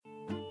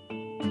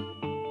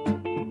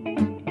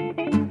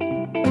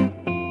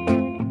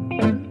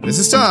This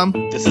is Tom.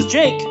 This is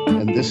Jake.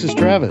 And this is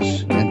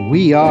Travis. And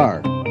we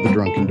are the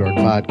Drunken Dork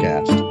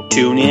Podcast.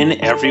 Tune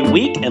in every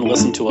week and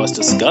listen to us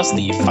discuss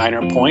the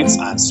finer points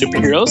on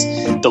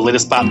superheroes, the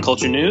latest pop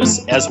culture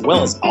news, as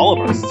well as all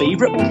of our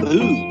favorite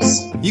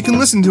booze. You can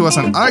listen to us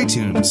on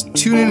iTunes,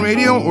 TuneIn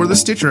Radio, or the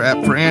Stitcher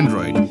app for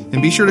Android. And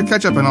be sure to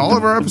catch up on all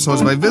of our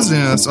episodes by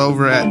visiting us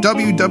over at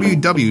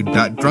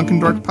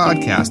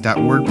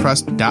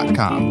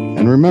www.drunkendorkpodcast.wordpress.com.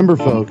 And remember,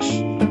 folks,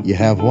 you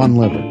have one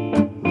liver.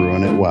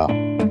 Ruin it well.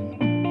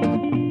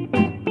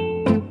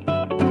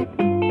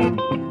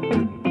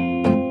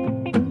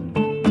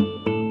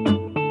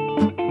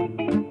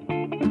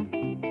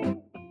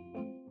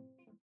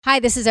 Hi,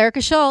 this is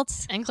Erica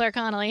Schultz. And Claire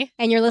Connolly.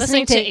 And you're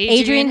listening to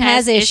Adrian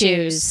Has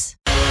Issues.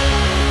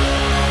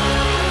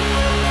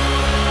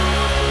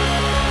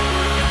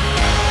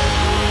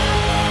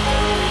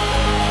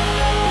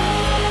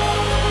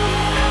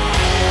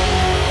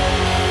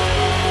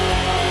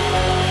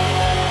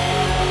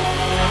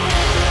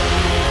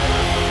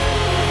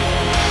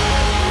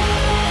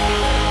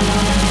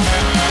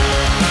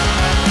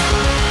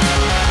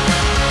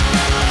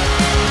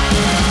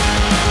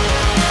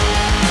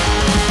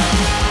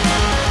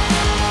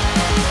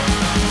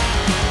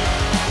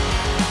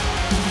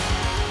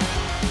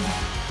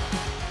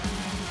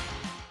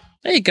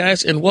 Hey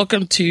guys, and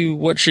welcome to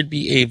what should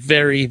be a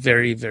very, I'm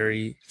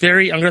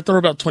going to throw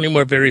about 20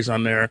 more berries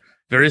on there.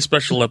 Very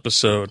special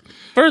episode.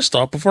 First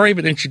off, before I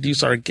even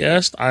introduce our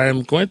guest,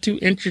 I'm going to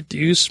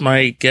introduce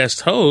my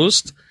guest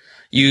host.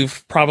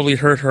 You've probably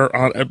heard her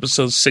on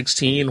episode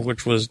 16,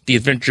 which was The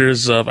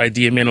Adventures of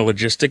Idea Man and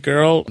Logistic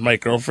Girl, my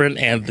girlfriend,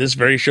 and this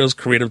very show's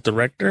creative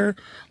director.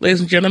 Ladies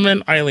and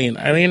gentlemen, Eileen.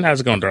 Eileen,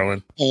 how's it going,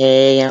 darling?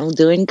 Hey, I'm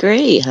doing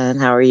great, hon.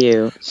 How are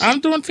you?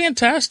 I'm doing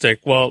fantastic.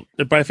 Well,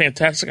 by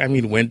fantastic, I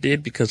mean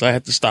winded, because I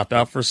had to stop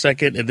out for a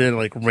second and then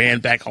ran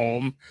back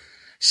home.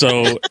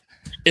 So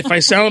if I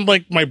sound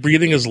like my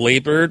breathing is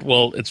labored,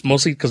 well, it's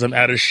mostly because I'm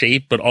out of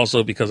shape, but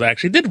also because I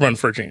actually did run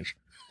for a change.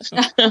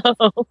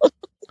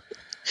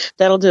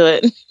 That'll do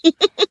it.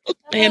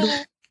 And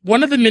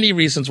one of the many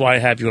reasons why I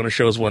have you on the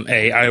show is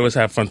I always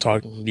have fun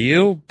talking to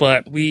you,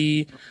 but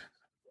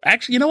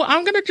actually, you know what?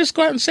 I'm going to just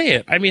go out and say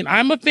it. I mean,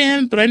 I'm a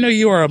fan, but I know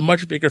you are a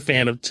much bigger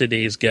fan of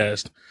today's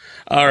guest.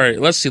 All right,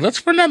 let's see.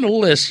 Let's run down the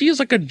list. She is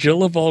like a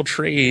Jill of all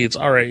trades.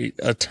 All right,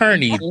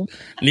 attorney,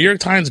 New York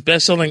Times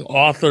bestselling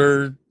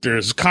author.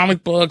 There's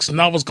comic books,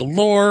 novels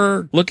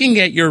galore. Looking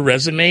at your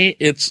resume,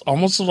 it's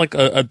almost like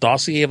a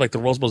dossier of the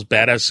world's most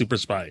badass super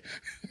spy.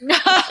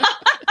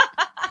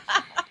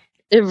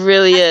 It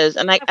really is.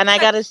 And I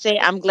got to say,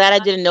 I'm glad I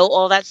didn't know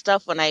all that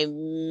stuff when I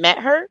met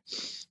her,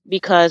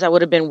 because I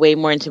would have been way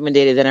more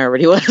intimidated than I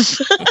already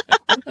was.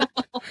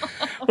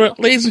 Well,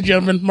 ladies and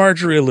gentlemen,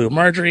 Marjorie Liu.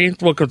 Marjorie,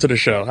 welcome to the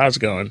show. How's it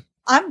going?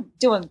 I'm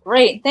doing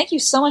great. Thank you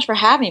so much for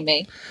having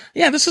me.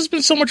 Yeah, this has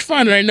been so much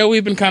fun. And I know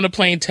we've been kind of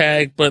playing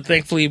tag, but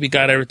thankfully we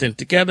got everything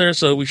together,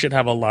 so we should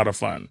have a lot of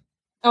fun.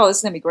 Oh, this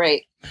is going to be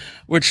great.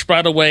 Which,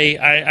 by the way,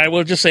 I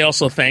will just say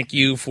also thank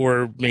you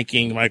for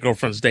making my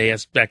girlfriend's day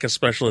back a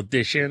special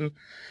edition,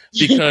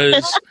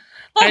 because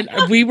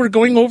we were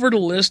going over the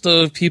list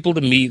of people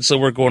to meet. So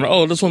we're going,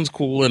 oh, this one's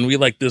cool, and we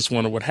like this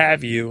one, or what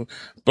have you.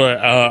 But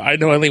I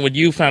know, Eileen, when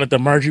you found out that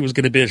Margie was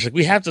going to be, she's like,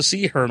 we have to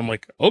see her. And I'm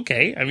like,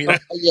 okay. I mean,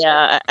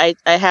 yeah, I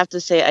have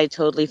to say I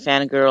totally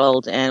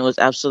fangirled and was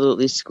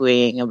absolutely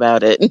squeeing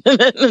about it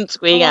and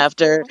squeeing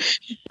after.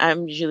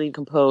 I'm usually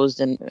composed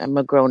and I'm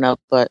a grown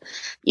up, but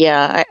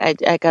yeah,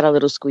 I got a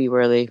little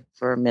squee-whirly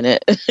for a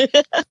minute.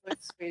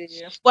 That's sweet of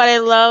you. What I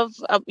love,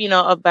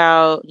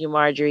 about you,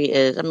 Marjorie,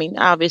 is, I mean,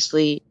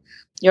 obviously,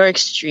 you're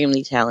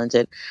extremely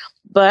talented,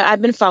 but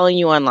I've been following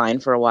you online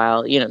for a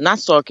while, not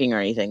stalking or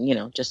anything,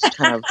 just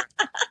kind of,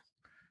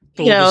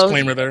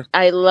 disclaimer there.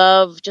 I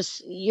love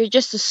you're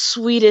just the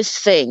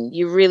sweetest thing.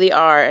 You really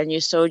are. And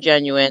you're so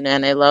genuine.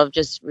 And I love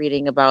just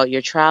reading about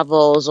your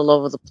travels all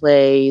over the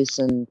place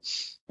and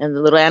the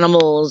little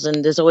animals.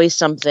 And there's always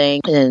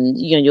something, and,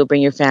 you'll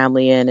bring your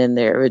family in, and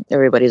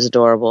everybody's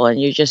adorable.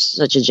 And you're just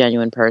such a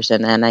genuine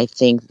person. And I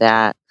think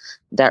that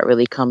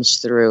really comes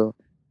through.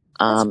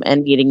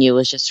 And meeting you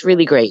was just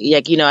really great.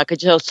 I could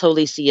just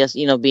totally see us,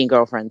 being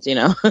girlfriends, which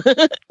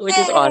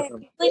is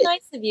awesome. Really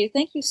nice of you.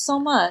 Thank you so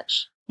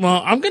much.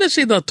 Well, I'm going to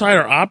say the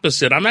entire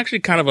opposite. I'm actually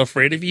kind of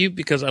afraid of you,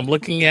 because I'm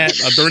looking at,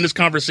 during this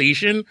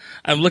conversation,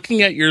 I'm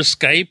looking at your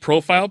Skype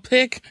profile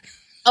pic.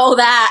 Oh,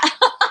 that.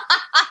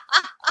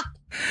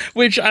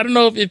 Which I don't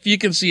know if you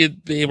can see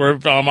it, babe, or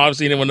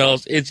obviously anyone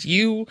else. It's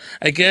you,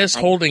 I guess,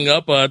 holding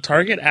up a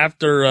target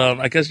after,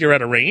 I guess you're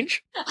at a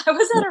range? I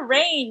was at a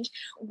range.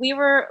 We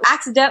were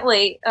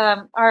accidentally,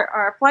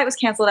 our flight was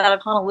canceled out of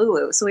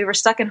Honolulu, so we were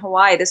stuck in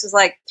Hawaii. This was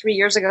 3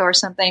 years ago or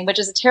something, which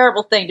is a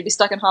terrible thing, to be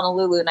stuck in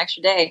Honolulu an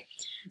extra day.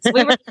 So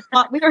we were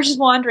just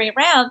wandering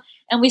around,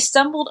 and we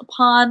stumbled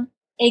upon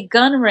a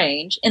gun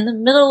range in the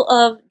middle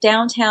of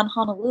downtown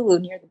Honolulu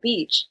near the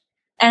beach.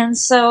 And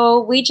so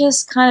we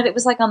just it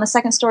was on the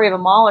second story of a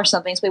mall or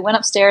something. So we went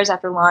upstairs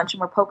after lunch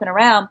and we're poking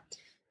around.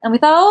 And we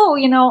thought,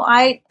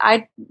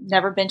 I'd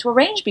never been to a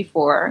range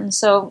before. And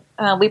so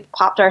we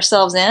popped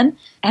ourselves in,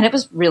 and it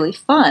was really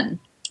fun.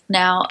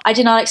 Now, I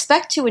did not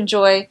expect to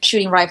enjoy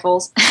shooting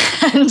rifles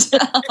and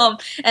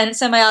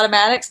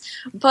semi-automatics,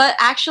 but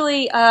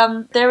actually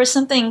there was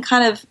something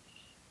kind of,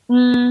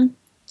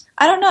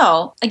 I don't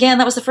know. Again,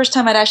 that was the first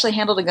time I'd actually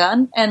handled a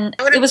gun, and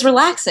it was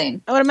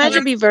relaxing. I would imagine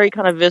it'd be very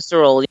kind of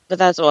visceral, but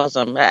that's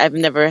awesome. I've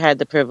never had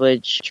the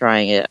privilege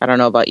trying it. I don't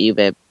know about you,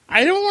 babe.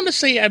 I don't want to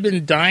say I've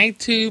been dying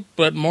to,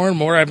 but more and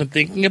more I've been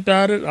thinking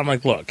about it. I'm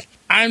like, look,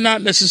 I'm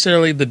not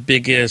necessarily the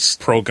biggest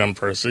pro-gun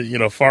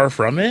person, far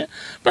from it.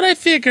 But I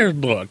figured,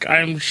 look,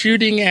 I'm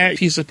shooting at a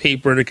piece of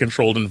paper in a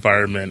controlled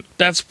environment.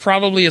 That's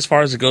probably as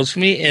far as it goes for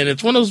me, and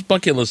it's one of those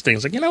bucket list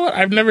things. Like, you know what?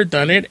 I've never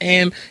done it,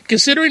 and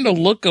considering the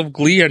look of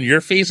glee on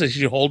your face as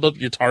you hold up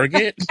your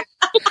target,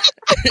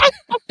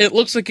 it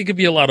looks like it could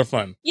be a lot of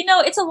fun.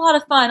 It's a lot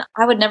of fun.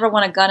 I would never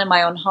want a gun in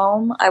my own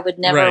home. I would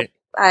never... Right.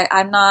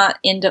 I'm not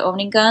into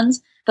owning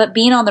guns, but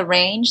being on the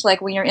range, like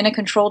when you're in a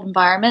controlled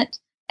environment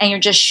and you're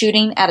just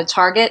shooting at a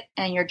target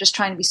and you're just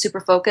trying to be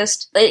super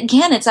focused,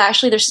 again, it's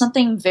actually, there's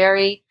something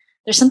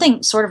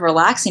sort of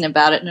relaxing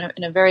about it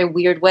in a very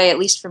weird way, at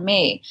least for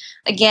me.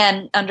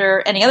 Again,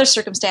 under any other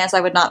circumstance, I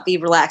would not be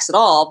relaxed at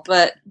all,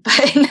 but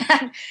in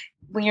that,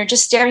 when you're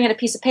just staring at a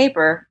piece of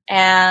paper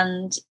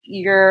and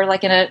you're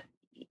like in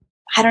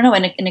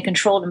a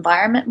controlled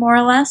environment, more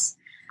or less.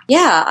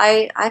 Yeah,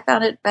 I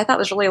thought it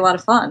was really a lot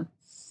of fun.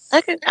 I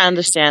can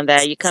understand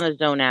that. You kind of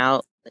zone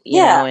out, you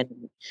Yeah. know,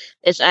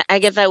 and I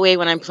get that way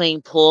when I'm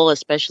playing pool,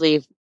 especially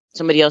if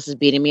somebody else is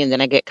beating me and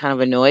then I get kind of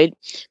annoyed.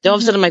 Then all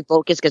of a sudden my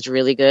focus gets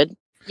really good.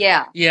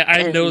 Yeah. Yeah,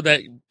 I know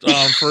that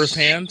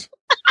firsthand.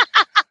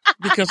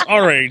 Because,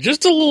 all right,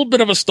 just a little bit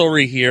of a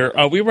story here.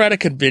 We were at a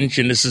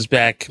convention. This is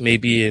back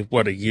maybe,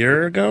 a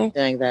year ago?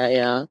 Doing that,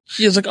 yeah.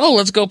 She was like, oh,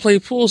 let's go play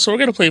pool. So we're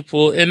going to play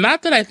pool. And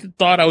not that I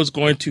thought I was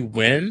going to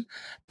win,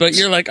 but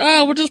you're like,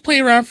 oh, we'll just play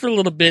around for a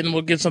little bit and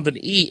we'll get something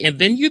to eat. And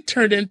then you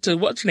turned into,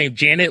 what's her name,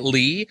 Janet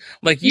Lee?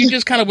 Like, you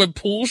just kind of went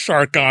pool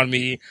shark on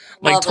me.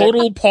 Like, Love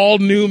total it. Paul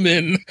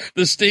Newman,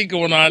 this thing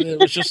going on. It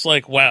was just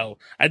like, wow.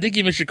 I think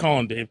you missed your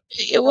calling, babe.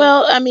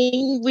 Well, I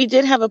mean, we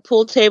did have a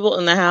pool table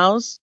in the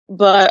house,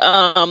 but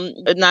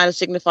not a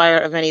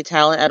signifier of any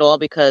talent at all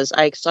because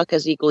I suck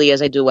as equally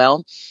as I do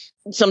well.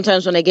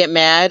 Sometimes when I get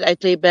mad, I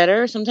play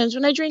better. Sometimes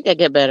when I drink, I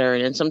get better.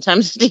 And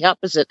sometimes it's the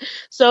opposite.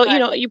 So,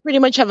 you pretty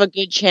much have a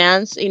good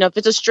chance. If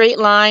it's a straight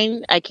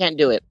line, I can't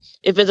do it.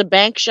 If it's a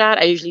bank shot,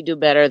 I usually do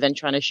better than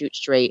trying to shoot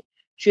straight.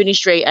 Shooting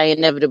straight, I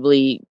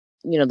inevitably,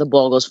 the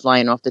ball goes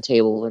flying off the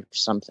table or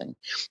something.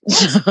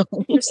 So,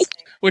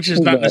 Which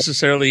is not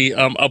necessarily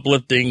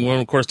uplifting when,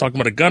 of course, talking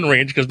about a gun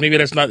range, because maybe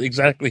that's not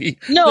exactly...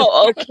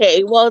 No,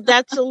 okay. Well,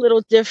 that's a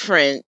little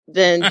different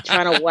than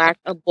trying to whack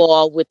a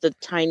ball with the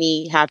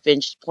tiny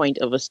half-inch point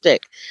of a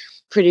stick.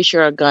 Pretty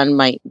sure a gun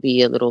might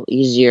be a little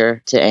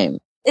easier to aim.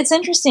 It's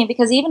interesting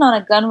because even on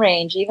a gun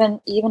range, even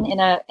in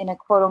a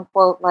quote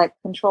unquote like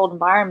controlled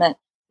environment,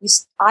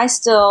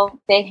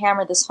 they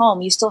hammer this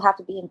home. You still have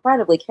to be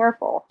incredibly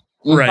careful,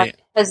 Right?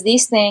 Because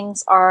these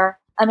things are.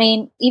 I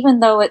mean, even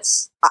though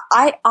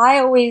I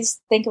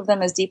always think of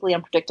them as deeply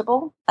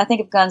unpredictable. I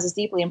think of guns as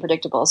deeply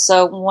unpredictable.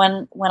 So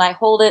when I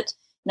hold it,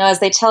 as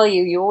they tell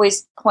you, you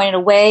always point it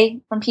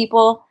away from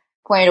people,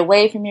 point it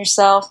away from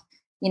yourself.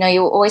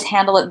 You always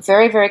handle it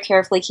very, very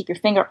carefully. Keep your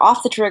finger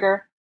off the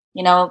trigger.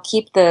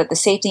 Keep the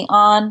safety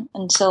on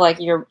until like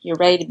you're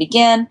ready to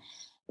begin.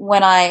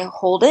 When I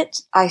hold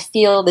it, I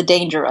feel the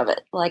danger of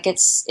it. Like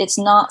it's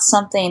not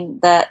something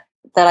that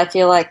I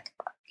feel like,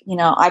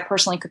 I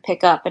personally could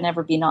pick up and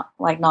never be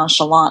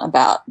nonchalant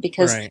about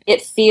because Right.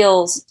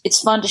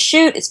 it's fun to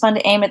shoot. It's fun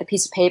to aim at the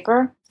piece of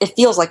paper. It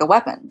feels like a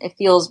weapon. It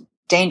feels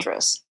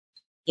dangerous.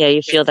 Yeah,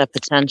 you feel that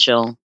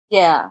potential.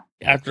 Yeah.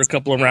 After a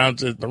couple of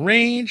rounds at the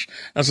range,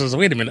 I says,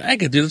 wait a minute, I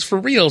could do this for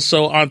real.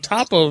 So on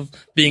top of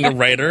being a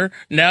writer,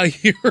 now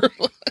you're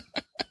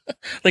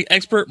like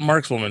expert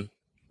markswoman.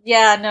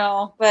 Yeah,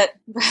 no, but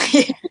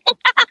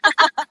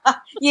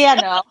yeah,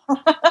 no.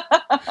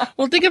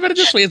 Well, think about it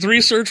this way. It's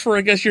research for,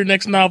 I guess, your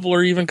next novel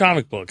or even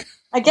comic book.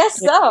 I guess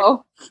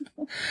so.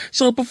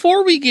 So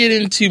before we get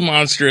into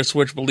Monstrous,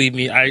 which believe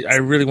me, I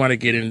really want to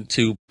get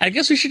into, I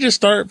guess we should just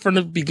start from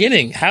the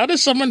beginning. How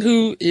does someone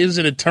who is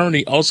an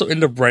attorney also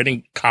end up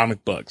writing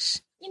comic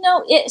books?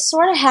 It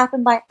sort of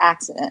happened by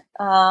accident.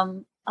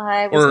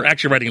 Or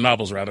actually writing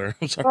novels, rather.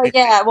 I'm sorry. Well,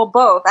 yeah, well,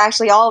 both.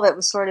 Actually, all of it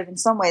was sort of, in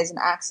some ways, an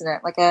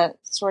accident, like a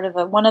sort of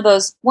one of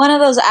those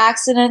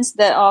accidents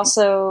that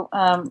also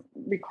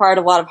required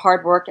a lot of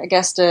hard work, I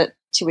guess, to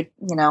I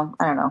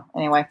don't know.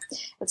 Anyway,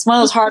 it's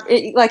one of those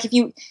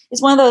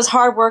it's one of those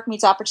hard work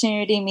meets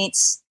opportunity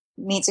meets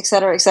et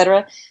cetera, et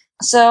cetera.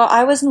 So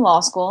I was in law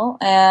school,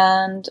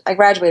 and I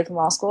graduated from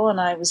law school, and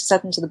I was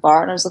accepted to the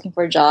bar, and I was looking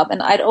for a job,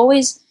 and I'd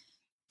always.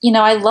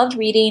 I loved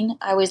reading.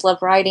 I always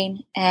loved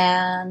writing,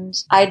 and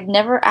I'd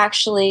never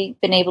actually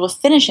been able to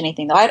finish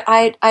anything. Though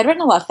I'd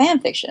written a lot of fan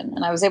fiction,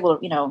 and I was able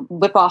to,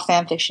 whip off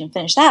fan fiction and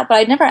finish that. But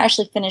I'd never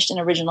actually finished an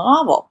original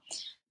novel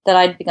that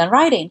I'd begun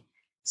writing.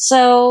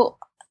 So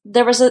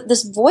there was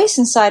this voice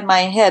inside my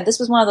head. This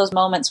was one of those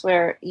moments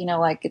where,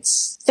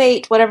 it's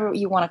fate, whatever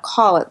you want to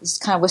call it, this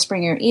kind of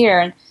whispering in your ear.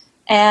 And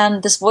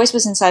And this voice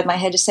was inside my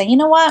head just saying, you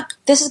know what?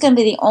 This is going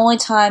to be the only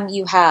time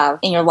you have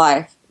in your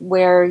life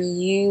where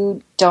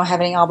you don't have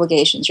any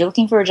obligations. You're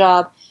looking for a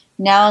job.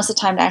 Now is the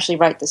time to actually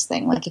write this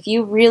thing. Like, if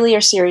you really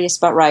are serious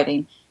about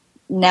writing,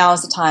 now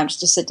is the time to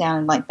just sit down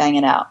and like bang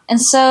it out.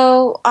 And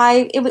so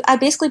I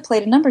basically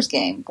played a numbers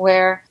game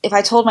where if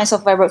I told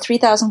myself if I wrote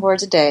 3,000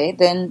 words a day,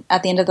 then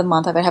at the end of the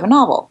month I would have a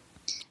novel.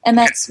 And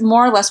that's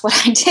more or less what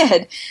I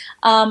did.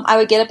 I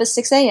would get up at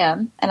 6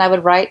 a.m. and I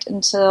would write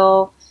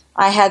until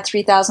I had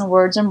 3,000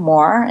 words or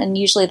more, and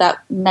usually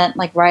that meant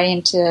like writing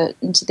into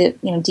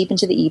the deep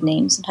into the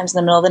evening, sometimes in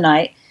the middle of the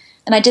night.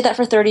 And I did that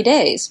for 30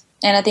 days.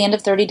 And at the end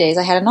of 30 days,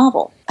 I had a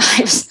novel.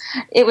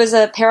 It was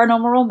a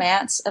paranormal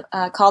romance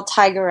called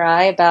Tiger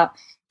Eye.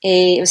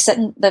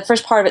 The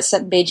first part of it's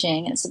set in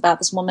Beijing. It's about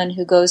this woman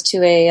who goes to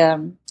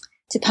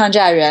to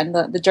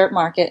Panjiayuan, the dirt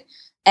market,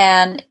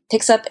 and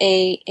picks up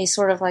a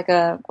sort of like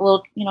a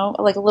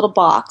little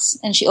box,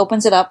 and she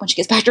opens it up when she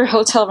gets back to her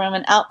hotel room,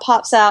 and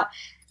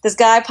this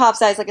guy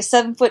pops out. He's like a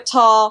 7-foot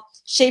tall,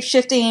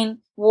 shape-shifting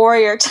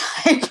warrior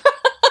type.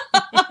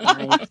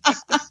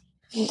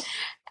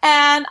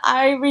 And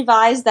I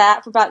revised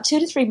that for about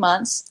 2 to 3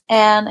 months,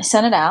 and I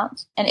sent it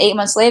out. And 8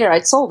 months later,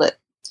 I'd sold it.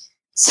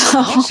 So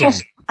Awesome.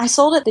 I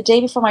sold it the day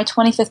before my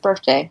 25th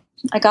birthday.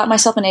 I got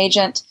myself an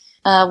agent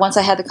once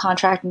I had the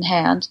contract in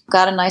hand,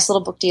 got a nice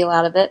little book deal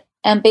out of it,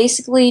 and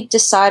basically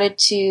decided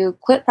to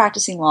quit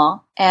practicing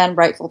law and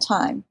write full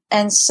time.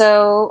 And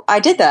so I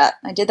did that.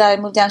 I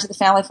moved down to the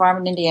family farm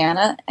in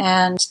Indiana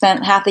and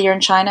spent half the year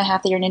in China,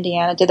 half the year in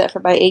Indiana. Did that for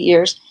about 8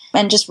 years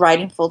and just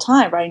writing full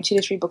time, writing 2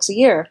 to 3 books a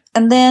year.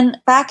 And then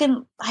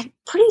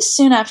pretty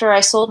soon after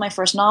I sold my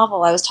first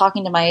novel, I was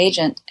talking to my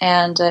agent,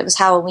 and it was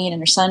Halloween,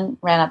 and her son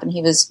ran up and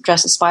he was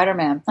dressed as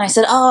Spider-Man. And I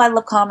said, "Oh, I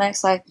love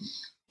comics. I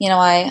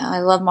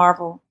love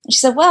Marvel." And she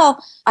said,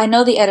 "Well, I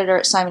know the editor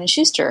at Simon &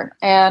 Schuster,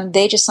 and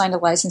they just signed a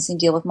licensing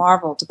deal with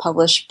Marvel to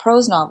publish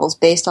prose novels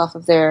based off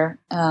of their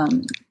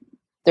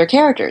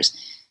characters.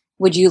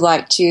 Would you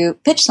like to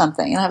pitch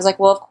something?" And I was like,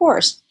 "Well, of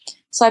course."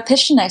 So I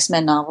pitched an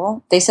X-Men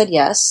novel. They said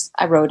yes.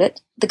 I wrote it.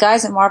 The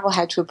guys at Marvel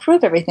had to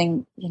approve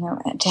everything,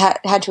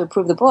 had to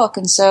approve the book.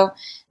 And so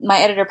my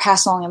editor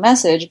passed along a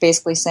message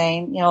basically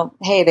saying,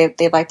 hey,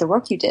 they like the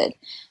work you did.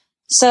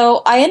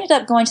 So I ended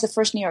up going to the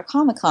first New York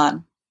Comic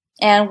Con.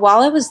 And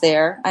while I was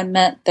there, I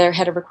met their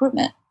head of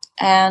recruitment.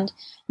 And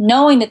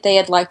knowing that they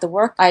had liked the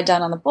work I had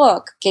done on the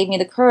book gave me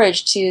the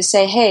courage to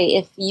say, hey,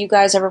 if you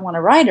guys ever want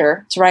a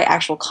writer to write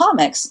actual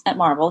comics at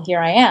Marvel, here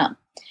I am.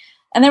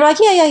 And they were like,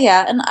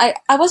 yeah. And I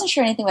wasn't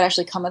sure anything would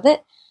actually come of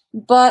it.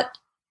 But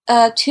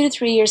 2 to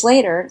 3 years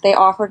later, they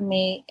offered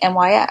me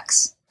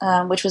NYX,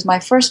 which was my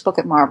first book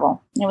at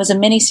Marvel. And it was a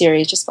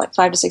mini-series, just like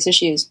 5 to 6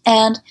 issues.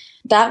 And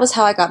that was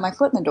how I got my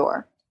foot in the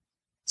door.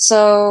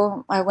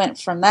 So I went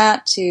from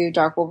that to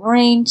Dark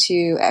Wolverine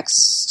to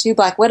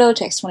Black Widow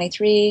to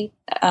X-23,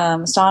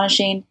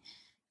 Astonishing,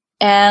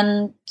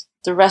 and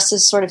the rest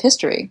is sort of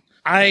history.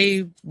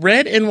 I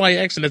read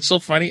NYX, and it's so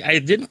funny. I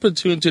didn't put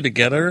 2 and 2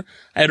 together.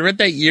 I had read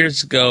that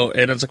years ago,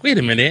 and I was like, wait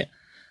a minute.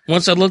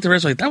 Once I looked at it, I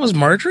was like, that was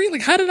Marjorie?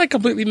 Like, how did I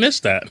completely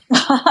miss that?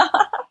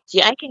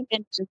 See, I came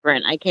in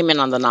different. I came in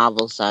on the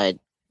novel side.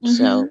 Mm-hmm.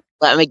 So,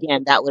 but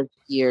again, that was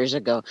years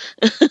ago.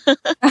 Yeah.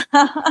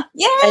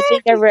 I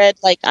think I read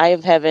like Eye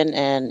of Heaven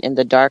and In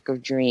the Dark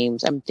of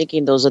Dreams. I'm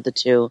thinking those are the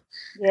two.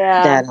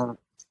 Yeah.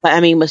 But I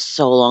mean, it was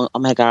so long. Oh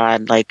my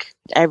God. Like,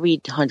 I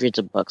read hundreds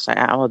of books.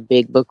 I'm a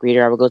big book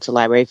reader. I would go to the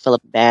library, fill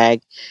up a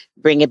bag,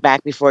 bring it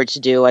back before it's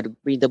due. I'd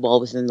read them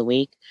all within the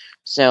week.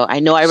 So I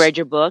know I read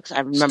your books. I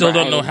remember. Still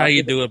don't know how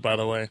you do it, by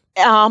the way.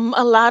 A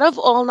lot of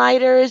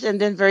all-nighters and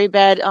then very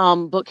bad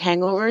book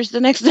hangovers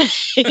the next day.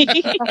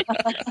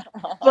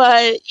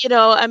 But,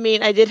 I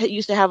mean, I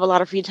used to have a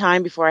lot of free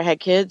time before I had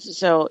kids.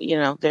 So,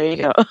 there you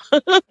go.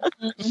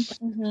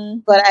 Mm-hmm.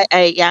 But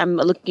I'm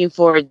looking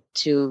forward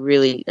to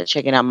really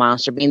checking out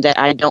Monster, being that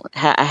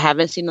I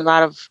haven't seen a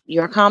lot of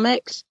your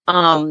comics.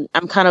 I'm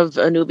kind of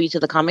a newbie to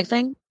the comic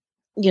thing.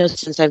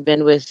 Since I've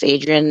been with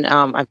Adrian,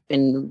 I've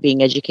been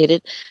being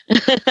educated,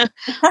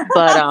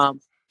 but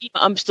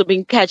I'm still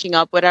catching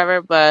up,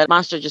 whatever. But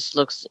Monster just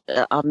looks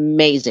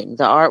amazing.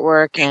 The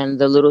artwork and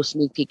the little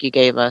sneak peek you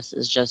gave us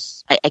is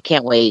just, I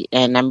can't wait.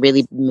 And I'm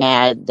really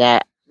mad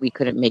that we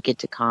couldn't make it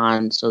to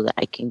con so that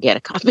I can get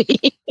a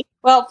copy.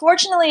 Well,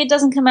 fortunately, it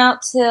doesn't come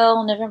out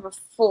till November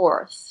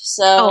 4th.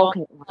 So,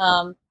 okay.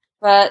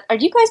 But are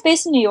you guys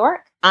based in New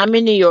York? I'm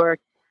in New York.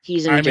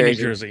 He's in I'm Jersey. in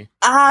New Jersey.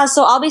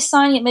 So I'll be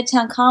signing at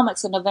Midtown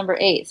Comics on November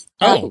 8th.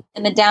 Oh.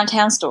 In the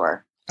downtown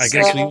store. I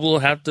guess we will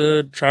have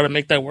to try to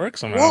make that work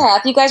somehow. Yeah,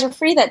 if you guys are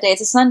free that day, it's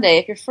a Sunday.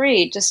 If you're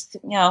free, just,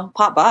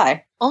 pop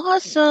by.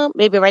 Awesome.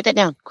 Maybe write that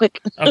down quick.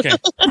 Okay.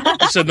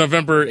 You said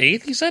November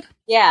 8th, you said?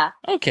 Yeah.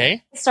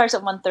 Okay. It starts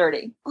at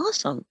 1:30.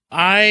 Awesome.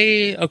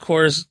 I, of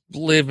course,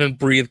 live and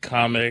breathe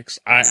comics.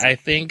 I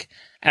think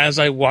as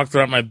I walk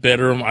throughout my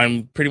bedroom,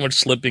 I'm pretty much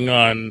slipping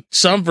on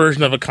some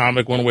version of a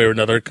comic one way or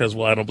another because,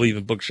 I don't believe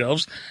in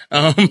bookshelves.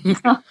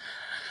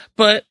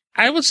 But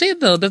I would say,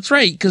 though, that's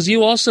right, because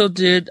you also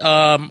did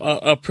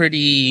a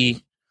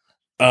pretty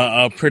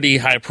a pretty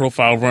high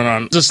profile run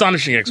on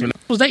Astonishing X-Men.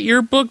 Was that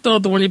your book, though,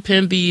 the one you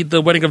penned,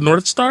 the Wedding of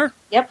North Star?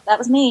 Yep, that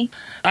was me.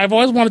 I've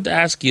always wanted to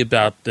ask you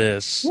about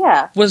this.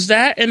 Yeah. Was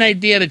that an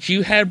idea that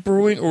you had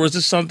brewing, or was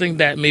this something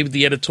that maybe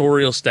the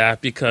editorial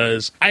staff,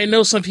 because I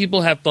know some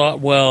people have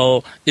thought,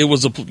 well, it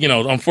was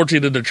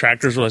unfortunately the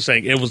detractors were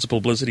saying it was a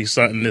publicity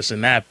stunt and this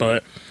and that,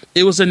 but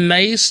it was a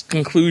nice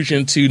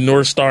conclusion to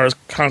North Star's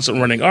constant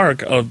running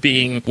arc of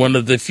being one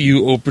of the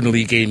few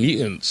openly gay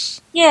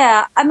mutants.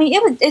 Yeah, I mean,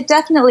 it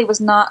definitely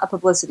was not a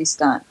publicity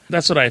stunt.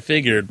 That's what I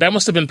figured. That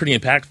must have been pretty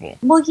impactful.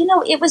 Well,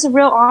 it was a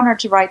real honor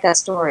to write that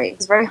story. It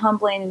was very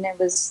humbling, and it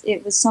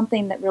was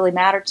something that really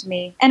mattered to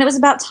me. And it was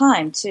about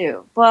time,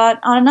 too. But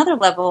on another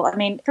level, I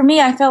mean, for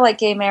me, I felt like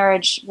gay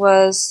marriage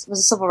was a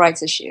civil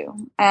rights issue.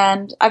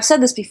 And I've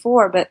said this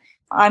before, but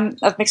I'm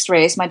of mixed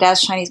race. My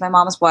dad's Chinese, my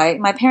mom is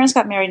white. My parents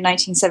got married in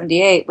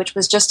 1978, which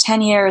was just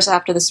 10 years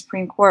after the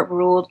Supreme Court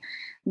ruled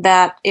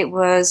that it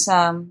was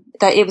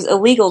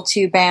illegal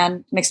to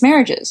ban mixed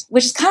marriages,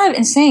 which is kind of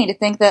insane to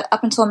think that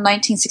up until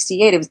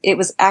 1968, it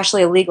was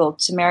actually illegal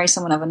to marry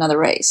someone of another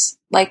race.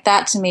 Like,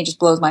 that to me just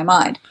blows my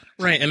mind.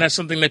 Right, and that's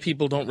something that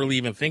people don't really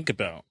even think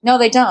about. No,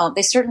 they don't.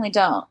 They certainly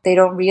don't. They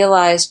don't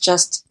realize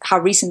just how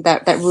recent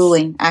that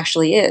ruling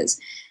actually is.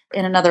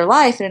 In another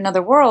life, in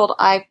another world,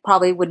 I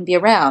probably wouldn't be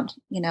around,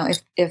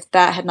 if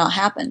that had not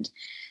happened.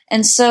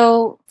 And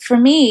so for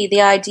me,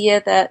 the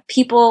idea that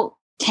people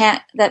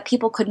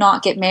could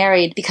not get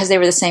married because they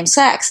were the same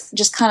sex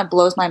just kind of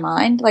blows my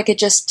mind. Like,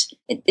 it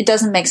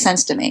doesn't make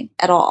sense to me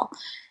at all.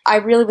 I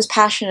really was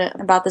passionate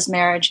about this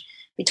marriage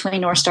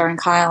between North Star and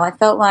Kyle. I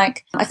felt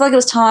like it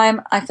was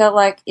time. I felt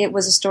like it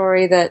was a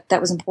story that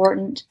was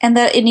important and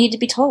that it needed to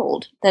be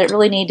told, that it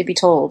really needed to be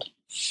told.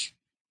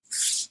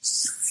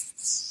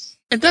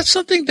 And that's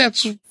something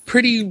that's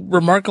pretty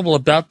remarkable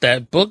about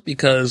that book,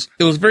 because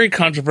it was very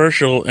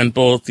controversial in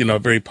both,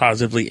 very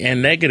positively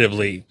and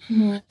negatively.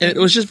 Mm-hmm. And it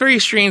was just very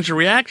strange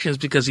reactions,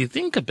 because you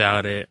think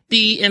about it,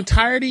 the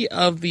entirety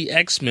of the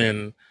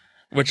X-Men,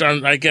 which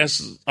I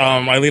guess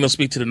Eileen will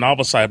speak to the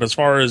novel side, but as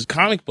far as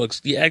comic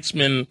books, the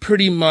X-Men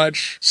pretty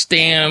much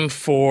stand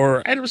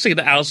for, I don't say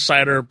the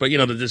outsider, but,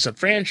 the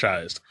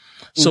disenfranchised.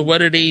 So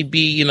whether they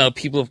be,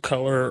 people of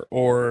color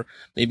or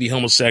maybe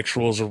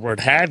homosexuals or what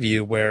have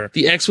you, where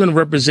the X-Men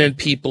represent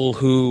people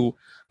who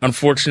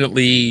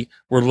unfortunately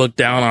were looked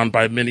down on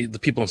by many of the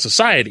people in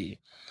society.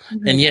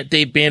 Mm-hmm. And yet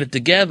they banded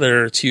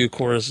together to, of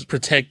course,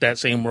 protect that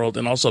same world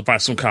and also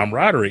find some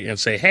camaraderie and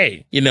say,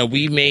 hey,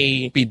 we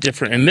may be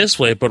different in this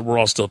way, but we're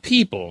all still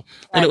people.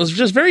 Right. And it was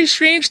just very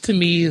strange to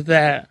me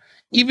that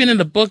even in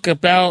the book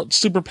about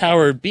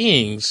superpowered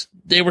beings,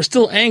 they were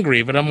still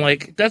angry, but I'm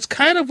like, that's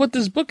kind of what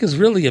this book is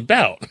really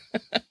about.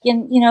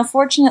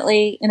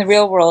 Fortunately, in the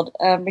real world,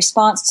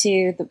 response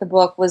to the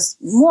book was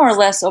more or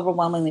less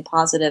overwhelmingly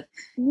positive.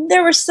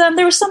 There was some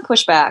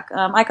pushback.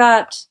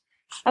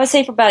 I would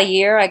say for about a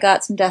year, I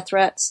got some death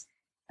threats.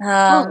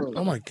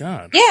 Oh my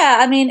God. Yeah,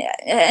 I mean,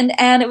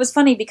 and it was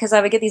funny because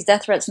I would get these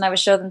death threats and I would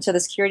show them to the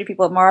security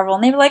people at Marvel,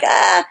 and they were like,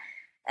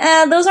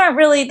 those aren't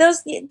really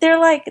those. They're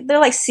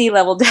like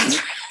sea-level death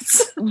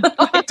threats.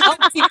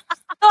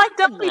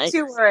 Don't be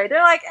too worried.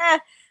 They're like,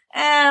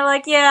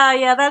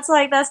 yeah, that's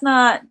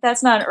not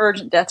an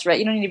urgent death threat.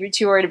 You don't need to be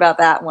too worried about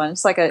that one.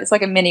 It's like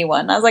a mini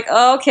one. I was like,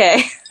 oh,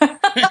 okay.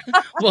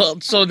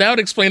 Well, so that would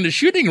explain the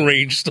shooting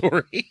range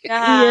story.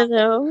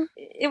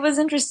 It was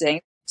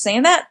interesting.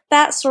 Saying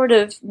that sort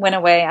of went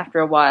away after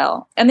a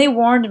while, and they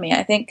warned me.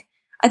 I think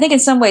in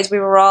some ways we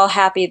were all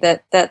happy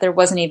that there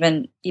wasn't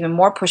even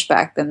more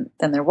pushback than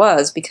there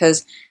was,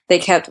 because they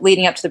kept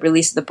leading up to the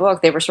release of the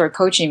book. They were sort of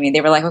coaching me.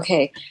 They were like,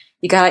 okay,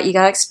 you got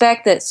to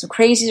expect that some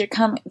crazies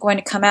are going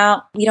to come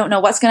out. We don't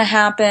know what's going to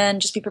happen.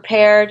 Just be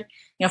prepared,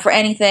 for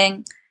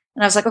anything.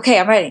 And I was like, okay,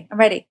 I'm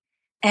ready.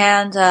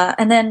 And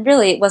then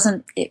really it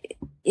wasn't.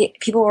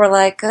 People were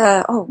like,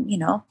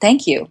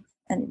 thank you,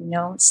 and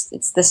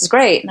this is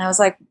great. And I was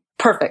like,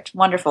 perfect,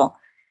 wonderful.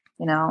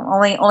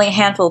 Only a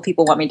handful of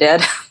people want me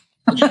dead.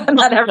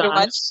 Not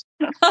everyone.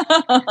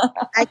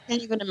 I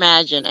can't even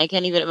imagine.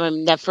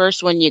 That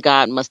first one you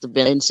got must have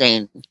been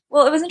insane.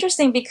 Well, it was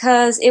interesting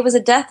because it was a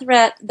death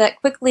threat that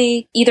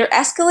quickly either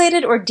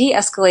escalated or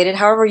de-escalated,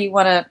 however you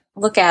want to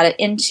look at it,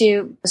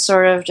 into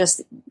sort of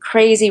just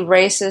crazy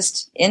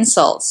racist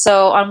insults.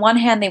 So on one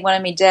hand, they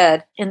wanted me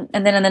dead, and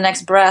then in the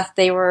next breath,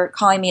 they were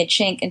calling me a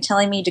chink and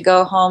telling me to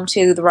go home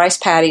to the rice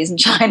paddies in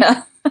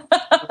China.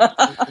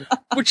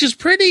 Which is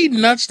pretty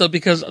nuts, though,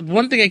 because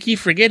one thing I keep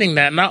forgetting,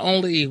 that not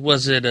only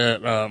was it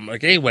a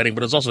gay wedding,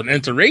 but it was also an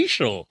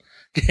interracial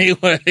gay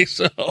wedding.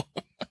 So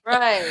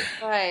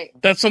right.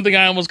 That's something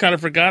I almost kind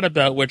of forgot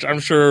about, which I'm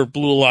sure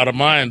blew a lot of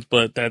minds.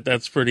 But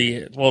that's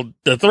pretty. Well,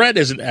 the threat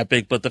isn't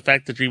epic, but the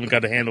fact that you even got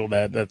to handle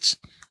that's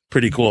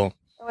pretty cool.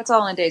 Oh, it's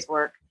all in a day's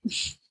work.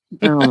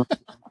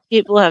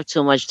 People have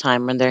too much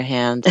time on their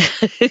hands.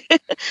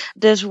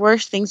 There's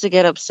worse things to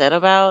get upset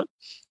about.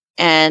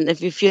 And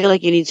if you feel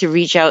like you need to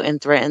reach out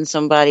and threaten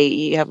somebody,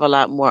 you have a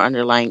lot more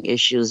underlying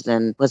issues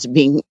than what's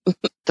being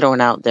thrown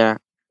out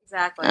there.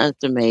 Exactly.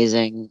 That's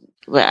amazing.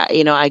 Well,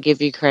 I give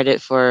you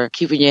credit for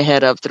keeping your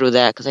head up through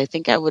that, because I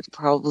think I would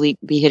probably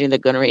be hitting the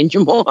gun range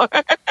more,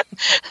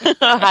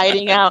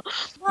 hiding out.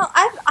 Well,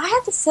 I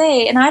have to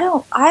say, and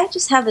I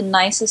just have the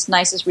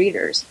nicest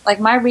readers. Like,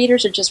 my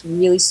readers are just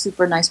really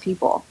super nice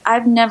people.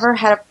 I've never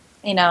had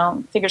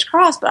fingers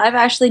crossed, but I've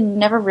actually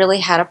never really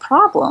had a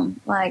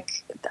problem.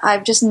 Like,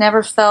 I've just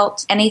never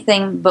felt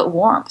anything but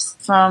warmth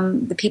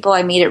from the people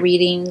I meet at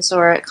readings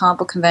or at comic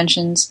book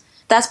conventions.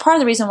 That's part of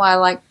the reason why I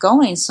like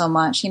going so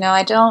much.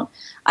 I don't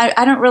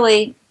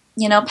really,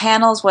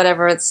 panels,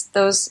 whatever. It's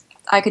those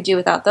I could do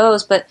without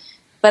those, but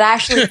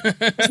actually,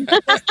 they're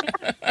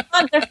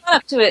fun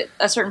up to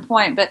a certain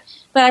point. But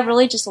I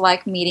really just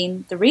like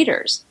meeting the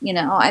readers.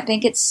 I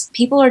think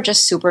people are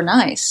just super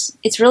nice.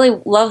 It's really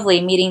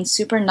lovely meeting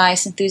super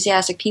nice,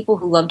 enthusiastic people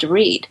who love to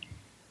read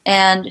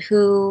and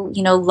who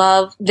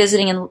love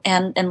visiting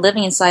and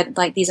living inside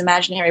like these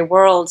imaginary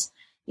worlds.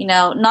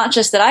 Not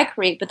just that I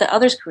create, but that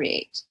others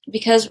create.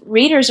 Because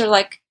readers are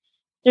like,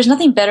 there's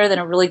nothing better than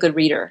a really good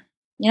reader.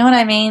 You know what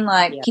I mean?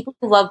 Like, people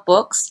who love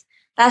books,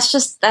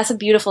 that's a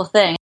beautiful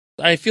thing.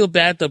 I feel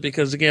bad, though,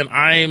 because, again,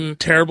 I'm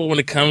terrible when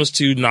it comes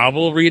to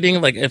novel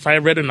reading. Like, if I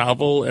read a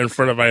novel in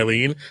front of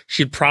Eileen,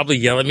 she'd probably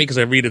yell at me because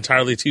I read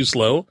entirely too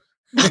slow.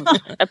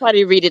 I'd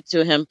probably read it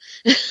to him.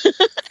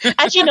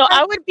 Actually, no,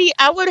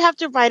 I would have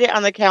to write it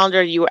on the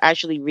calendar you were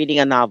actually reading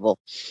a novel.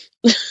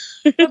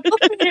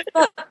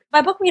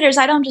 By book readers,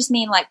 I don't just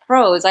mean like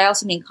prose. I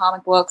also mean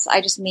comic books.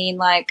 I just mean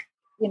I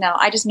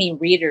just mean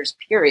readers,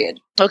 period.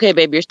 Okay,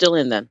 babe, you're still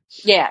in then.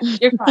 Yeah,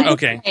 you're fine.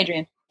 Okay.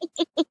 Adrian.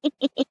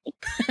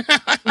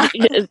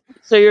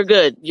 So you're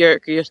good.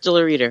 You're still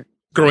a reader.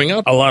 Growing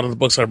up, a lot of the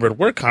books I read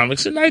were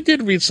comics, and I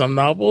did read some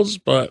novels,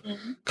 but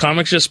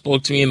comics just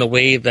spoke to me in a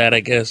way that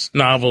I guess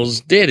novels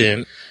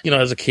didn't.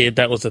 As a kid,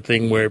 that was the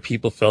thing where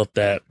people felt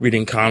that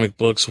reading comic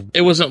books,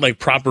 it wasn't like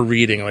proper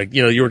reading. Like,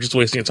 you were just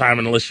wasting your time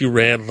unless you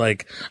read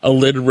like a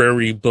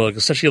literary book,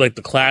 especially like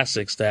the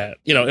classics that,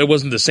 it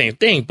wasn't the same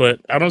thing, but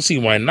I don't see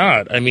why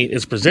not. I mean,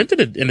 it's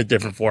presented in a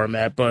different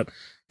format, but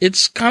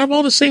it's kind of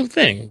all the same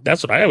thing.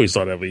 That's what I always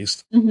thought, at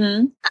least.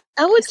 Mm-hmm.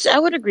 I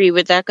would agree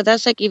with that, because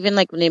that's like even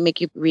like when they make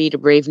you read A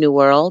Brave New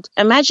World.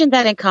 Imagine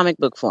that in comic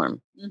book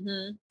form.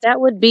 Mm-hmm. That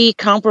would be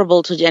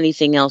comparable to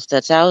anything else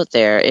that's out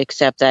there,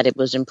 except that it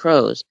was in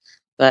prose.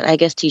 But I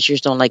guess teachers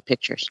don't like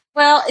pictures.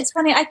 Well, it's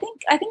funny. I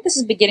think this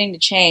is beginning to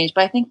change,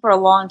 but I think for a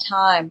long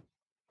time,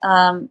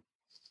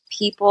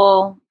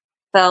 people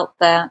felt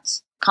that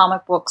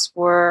comic books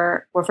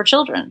were for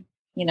children.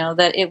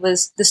 That it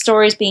was the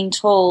stories being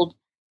told.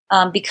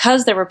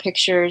 Because there were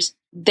pictures,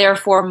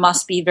 therefore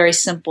must be very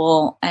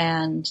simple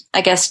and,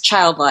 I guess,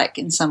 childlike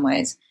in some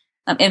ways,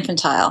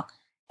 infantile.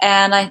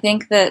 And I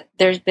think that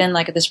there's been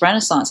like this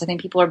renaissance. I think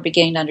people are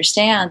beginning to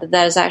understand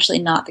that is actually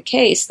not the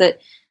case,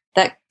 that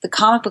the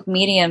comic book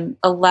medium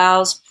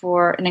allows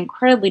for an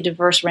incredibly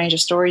diverse range of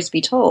stories to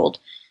be told.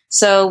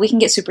 So we can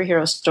get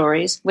superhero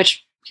stories,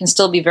 which can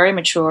still be very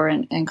mature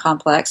and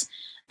complex.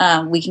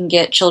 We can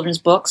get children's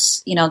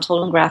books,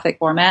 told in graphic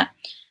format.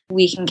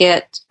 We can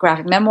get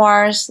graphic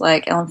memoirs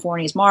like Ellen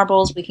Forney's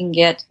Marbles. We can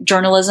get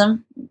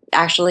journalism,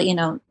 actually,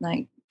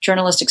 like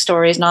journalistic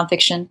stories,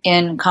 nonfiction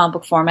in comic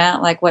book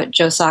format, like what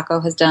Joe Sacco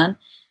has done.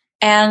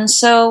 And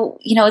so,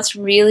 it's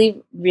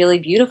really, really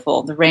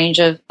beautiful, the range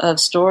of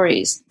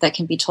stories that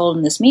can be told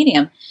in this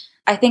medium.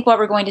 I think what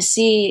we're going to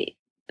see,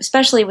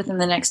 especially within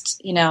the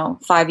next,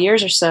 5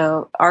 years or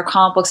so, are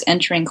comic books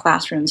entering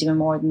classrooms even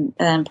more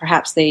than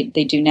perhaps they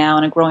do now,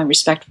 and a growing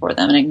respect for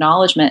them and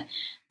acknowledgement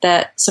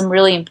that some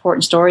really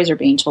important stories are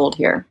being told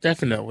here.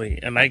 Definitely.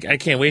 And I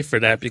can't wait for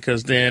that,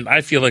 because then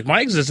I feel like my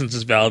existence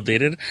is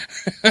validated.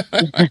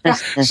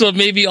 So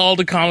maybe all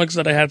the comics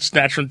that I had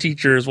snatched from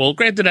teachers, well,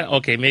 granted,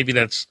 maybe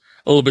that's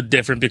a little bit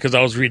different because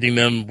I was reading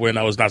them when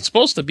I was not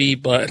supposed to be,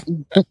 but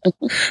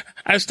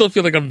I still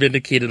feel like I'm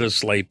vindicated a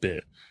slight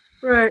bit.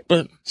 Right.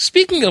 But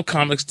speaking of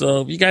comics,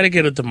 though, you got to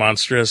get into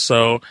Monstrous.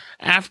 So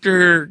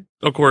after,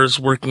 of course,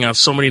 working on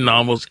so many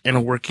novels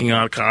and working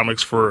on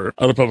comics for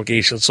other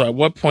publications, so at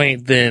what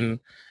point then,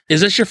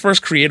 is this your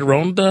first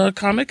creator-owned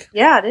comic?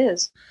 Yeah, it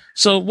is.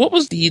 So what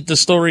was the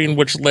story in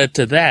which led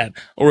to that?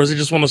 Or is it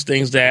just one of those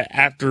things that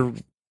after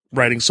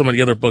writing so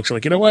many other books, you're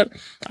like, you know what?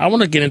 I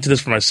want to get into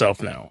this for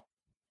myself now.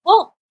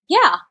 Well,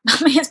 yeah.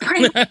 I mean, it's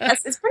pretty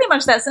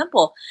much that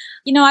simple.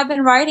 I've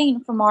been writing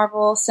for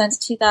Marvel since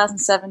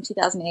 2007,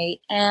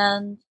 2008,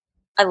 and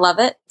I love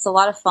it. It's a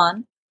lot of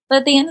fun. But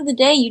at the end of the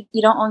day,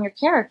 you don't own your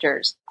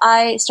characters.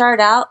 I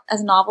started out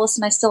as a novelist,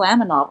 and I still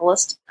am a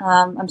novelist.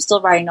 I'm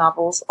still writing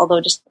novels,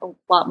 although just a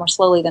lot more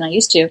slowly than I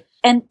used to.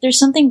 And there's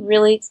something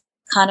really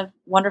kind of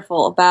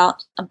wonderful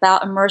about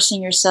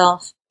immersing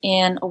yourself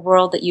in a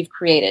world that you've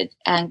created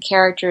and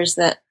characters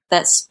that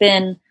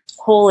spin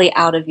wholly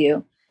out of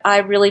you. I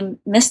really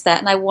missed that,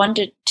 and I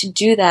wanted to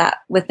do that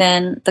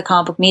within the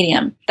comic book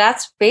medium.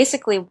 That's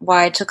basically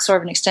why I took sort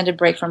of an extended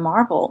break from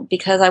Marvel,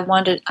 because I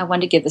wanted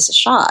to give this a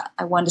shot.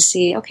 I wanted to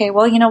see, okay,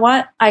 well, you know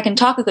what? I can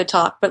talk a good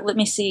talk, but let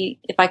me see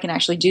if I can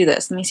actually do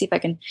this. Let me see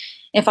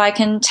if I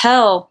can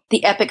tell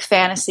the epic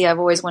fantasy I've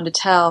always wanted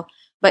to tell,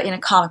 but in a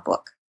comic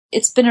book.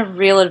 it's been a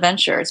real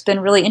adventure. It's been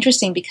really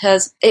interesting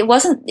because it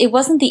wasn't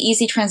the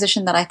easy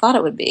transition that I thought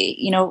it would be.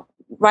 You know,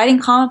 writing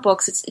comic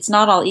books, it's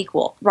not all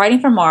equal. Writing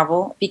for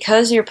Marvel,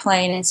 because you're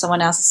playing in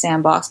someone else's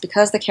sandbox,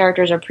 because the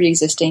characters are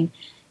pre-existing,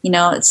 you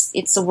know,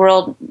 it's a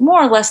world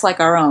more or less like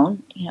our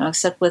own, you know,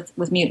 except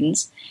with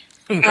mutants.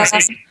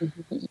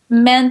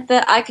 Meant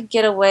that I could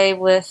get away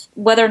with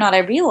whether or not I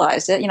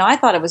realized it. You know, I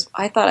thought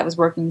I was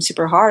working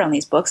super hard on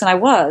these books, and I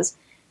was,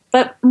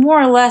 but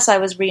more or less I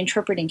was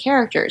reinterpreting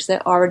characters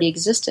that already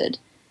existed.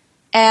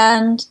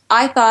 And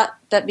I thought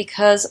that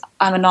because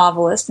I'm a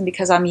novelist and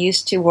because I'm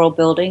used to world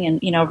building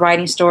and, you know,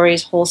 writing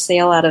stories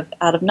wholesale out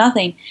of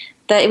nothing,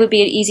 that it would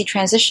be an easy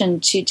transition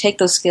to take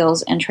those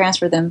skills and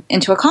transfer them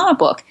into a comic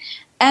book.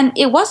 And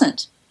it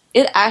wasn't.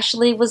 It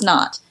actually was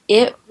not.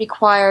 It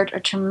required a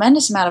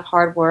tremendous amount of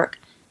hard work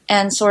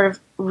and sort of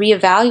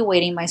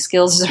reevaluating my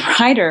skills as a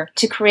writer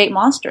to create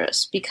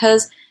Monstrous,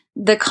 because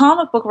the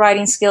comic book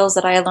writing skills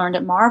that I learned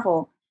at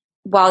Marvel,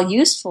 while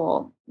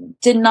useful,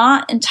 did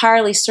not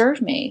entirely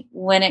serve me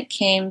when it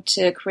came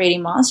to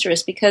creating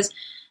Monstrous, because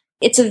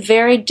it's a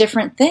very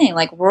different thing.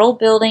 Like world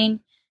building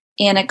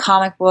in a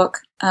comic book,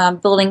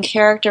 building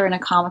character in a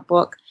comic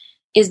book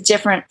is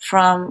different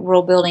from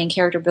world building and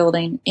character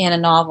building in a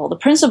novel. The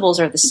principles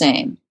are the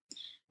same,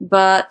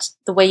 but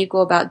the way you go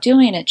about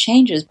doing it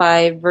changes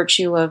by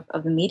virtue of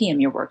the medium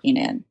you're working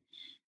in.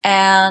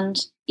 And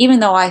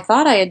even though I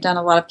thought I had done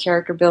a lot of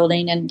character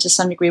building and to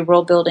some degree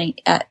world building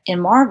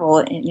in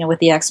Marvel, you know, with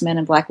the X-Men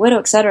and Black Widow,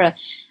 etc.,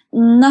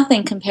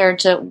 nothing compared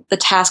to the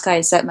task I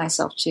had set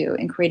myself to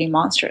in creating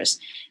Monstrous,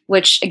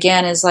 which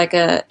again is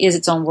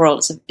its own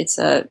world. It's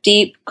a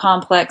deep,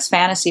 complex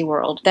fantasy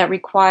world that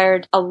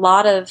required a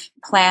lot of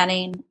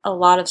planning, a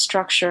lot of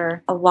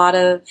structure, a lot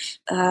of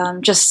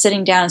just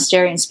sitting down and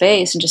staring in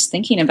space and just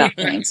thinking about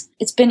things.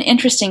 It's been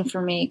interesting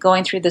for me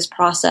going through this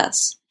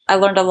process. I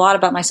learned a lot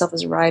about myself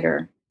as a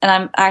writer. And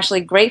I'm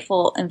actually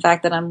grateful, in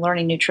fact, that I'm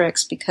learning new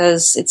tricks,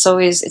 because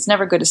it's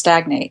never good to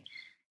stagnate,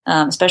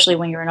 especially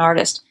when you're an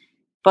artist.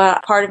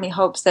 But part of me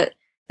hopes that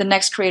the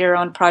next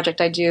creator-owned project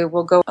I do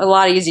will go a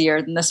lot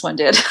easier than this one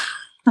did.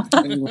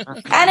 And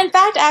in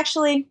fact,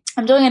 actually,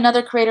 I'm doing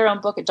another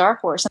creator-owned book at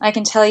Dark Horse, and I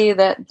can tell you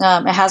that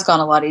it has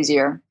gone a lot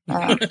easier.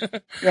 Yeah,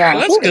 well,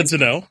 that's good to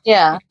know.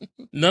 Yeah.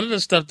 None of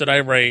the stuff that I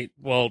write,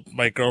 well,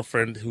 my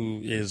girlfriend,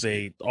 who is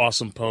a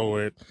awesome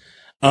poet,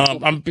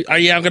 I'm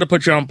going to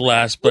put you on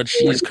blast, but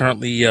she's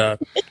currently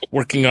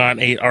working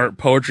on a art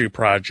poetry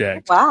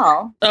project.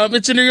 Wow.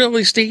 It's in the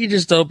early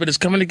stages, though, but it's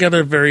coming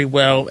together very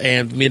well,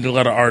 and meeting a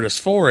lot of artists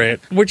for it,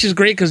 which is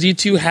great because you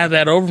two have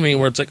that over me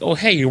where it's like, oh,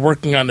 hey, you're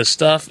working on this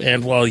stuff,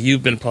 and while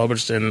you've been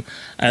published, and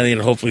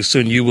hopefully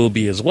soon you will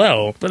be as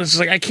well. But it's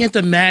like, I can't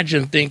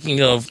imagine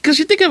thinking of, because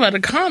you think about the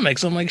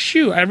comics, I'm like,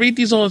 shoot, I read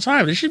these all the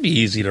time. They should be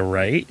easy to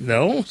write,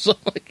 no? So,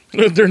 like,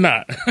 they're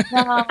not.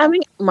 I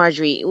mean,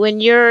 Marjorie, when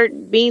you're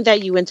being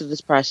that you went through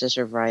this process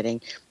of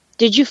writing,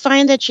 did you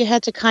find that you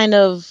had to kind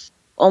of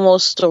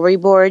almost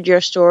storyboard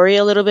your story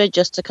a little bit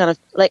just to kind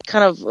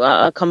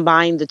of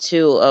combine the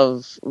two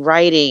of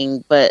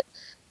writing, but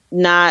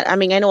not, I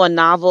mean, I know a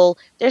novel,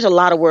 there's a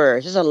lot of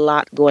words, there's a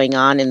lot going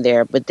on in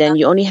there, but then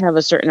you only have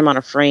a certain amount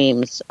of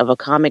frames of a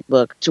comic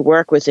book to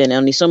work within,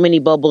 only so many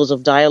bubbles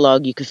of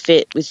dialogue you could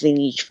fit within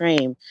each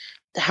frame.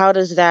 How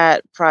does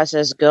that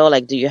process go?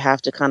 Like, do you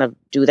have to kind of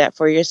do that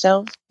for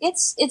yourself?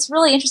 It's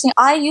really interesting.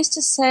 I used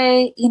to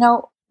say, you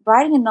know,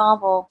 writing a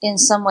novel in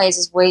some ways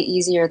is way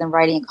easier than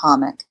writing a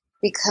comic,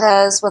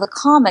 because with a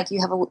comic, you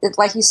have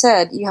like you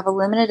said, you have a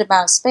limited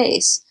amount of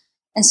space.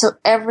 And so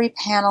every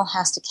panel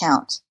has to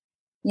count.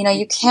 You know,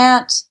 you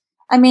can't,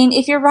 I mean,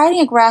 if you're writing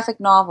a graphic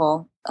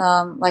novel,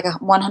 like a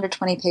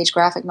 120 page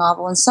graphic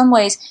novel, in some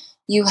ways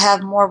you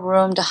have more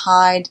room to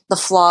hide the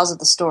flaws of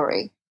the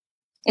story.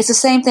 It's the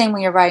same thing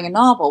when you're writing a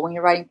novel, when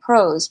you're writing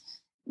prose,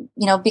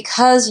 you know,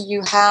 because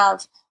you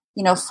have,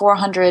 you know,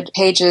 400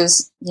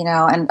 pages, you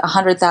know, and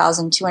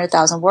 100,000,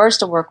 200,000 words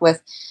to work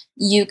with,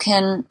 you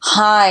can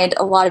hide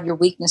a lot of your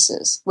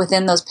weaknesses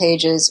within those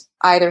pages,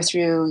 either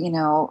through, you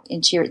know,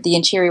 the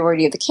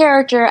interiority of the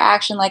character,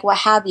 action, like what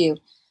have you.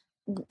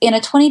 In a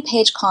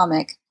 20-page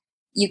comic,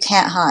 you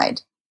can't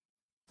hide.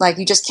 Like,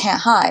 you just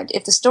can't hide.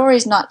 If the story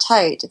is not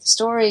tight, if the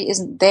story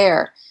isn't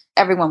there,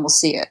 everyone will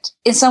see it.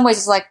 In some ways,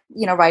 it's like,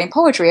 you know, writing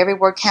poetry. Every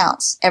word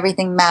counts.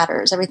 Everything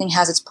matters. Everything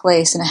has its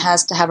place, and it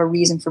has to have a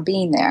reason for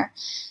being there.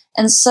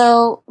 And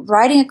so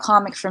writing a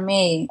comic for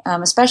me,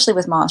 especially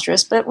with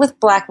Monstrous, but with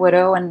Black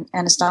Widow and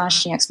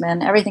Astonishing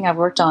X-Men, everything I've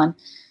worked on,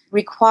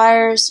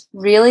 requires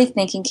really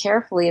thinking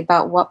carefully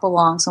about what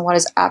belongs and what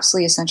is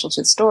absolutely essential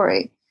to the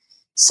story.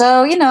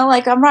 So, you know,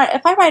 like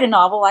if I write a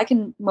novel, I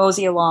can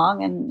mosey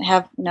along and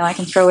have, you know, I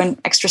can throw in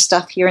extra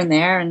stuff here and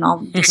there and all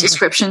the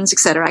descriptions,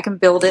 etc. I can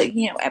build it,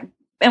 you know,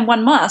 and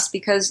one must,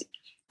 because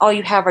all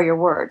you have are your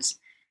words.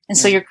 And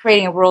so you're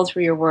creating a world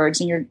through your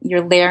words, and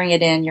you're layering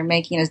it in, you're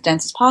making it as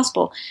dense as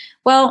possible.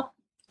 Well,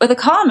 with a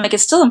comic,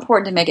 it's still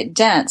important to make it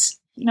dense.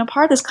 You know,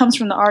 part of this comes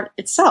from the art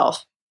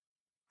itself.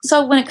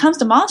 So when it comes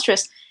to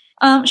Monstrous,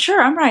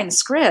 sure, I'm writing the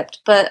script,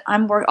 but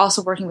I'm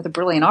also working with a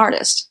brilliant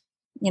artist.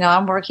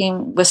 I'm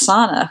working with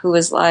Sana, who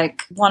is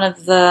like one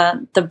of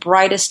the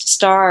brightest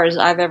stars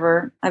I've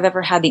ever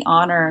had the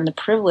honor and the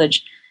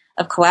privilege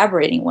of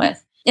collaborating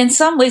with. In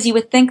some ways, you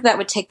would think that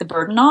would take the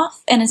burden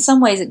off, and in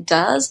some ways it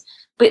does.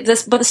 But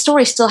the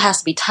story still has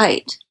to be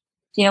tight.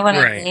 Do you know what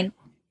I mean?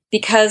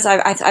 Because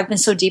I've been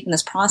so deep in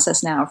this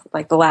process now for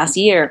like the last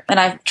year, and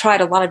I've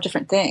tried a lot of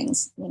different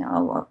things.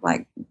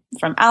 Like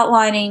from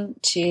outlining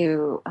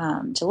to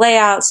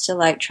layouts to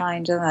like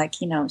trying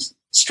to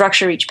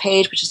structure each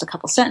page with just a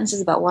couple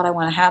sentences about what I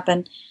want to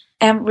happen.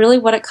 And really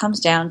what it comes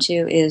down to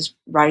is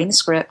writing the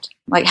script,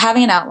 like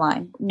having an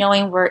outline,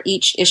 knowing where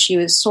each issue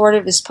is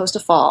supposed to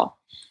fall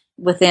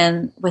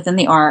within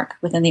the arc,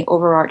 within the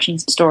overarching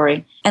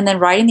story, and then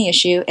writing the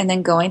issue and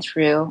then going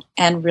through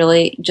and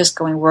really just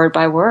going word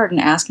by word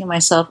and asking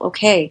myself,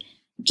 okay,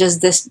 does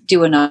this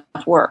do enough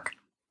work?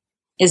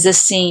 Is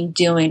this scene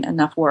doing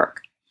enough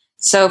work?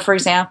 So for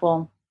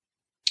example,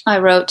 I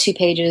wrote 2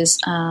 pages.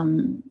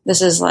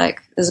 This is a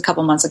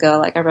couple months ago.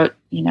 Like I wrote,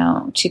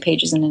 2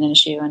 pages in an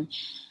issue and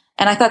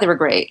I thought they were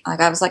great.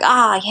 Like I was like,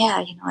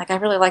 yeah, like I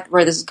really like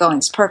where this is going.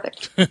 It's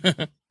perfect.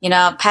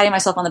 Patting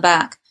myself on the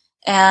back.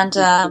 And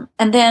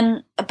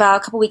then about a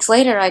couple weeks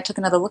later, I took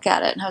another look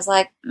at it and I was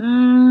like,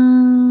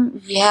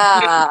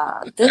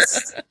 yeah,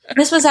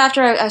 this was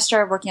after I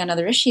started working on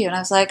another issue. And I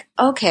was like,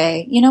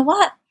 okay, you know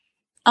what?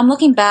 I'm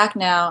looking back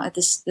now at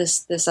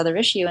this other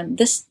issue and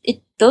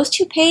those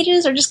 2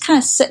 pages are just kind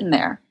of sitting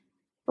there.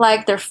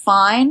 Like they're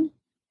fine,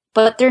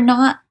 but they're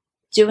not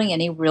doing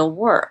any real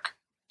work.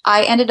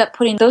 I ended up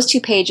putting those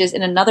 2 pages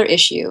in another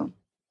issue,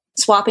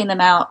 swapping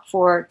them out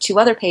for 2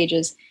 other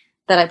pages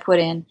that I put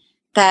in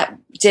that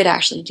did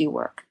actually do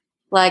work.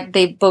 Like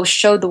they both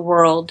showed the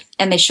world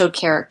and they showed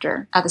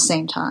character at the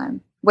same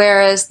time.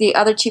 Whereas the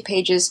other 2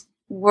 pages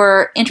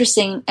were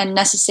interesting and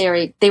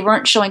necessary. They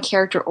weren't showing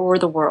character or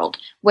the world.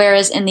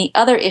 Whereas in the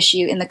other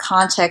issue, in the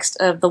context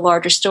of the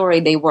larger story,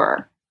 they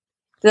were.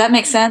 Does that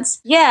make sense?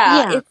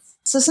 Yeah.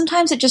 So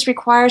sometimes it just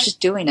requires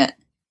just doing it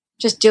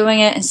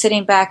and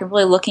sitting back and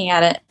really looking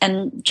at it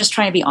and just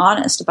trying to be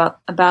honest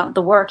about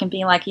the work and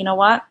being like, you know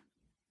what?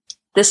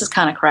 This is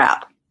kind of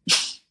crap.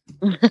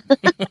 Well,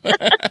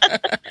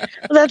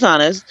 that's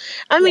honest.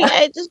 I mean,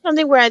 it's just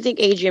something where I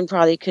think Adrian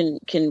probably can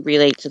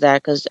relate to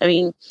that because, I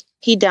mean,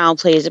 he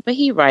downplays it, but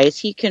he writes.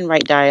 He can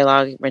write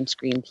dialogue, run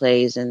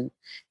screenplays, and,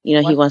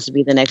 he wants to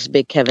be the next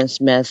big Kevin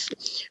Smith.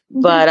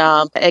 Mm-hmm. But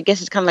I guess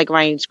it's kind of like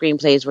writing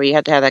screenplays where you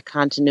have to have that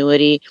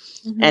continuity.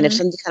 Mm-hmm. And if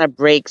something kind of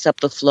breaks up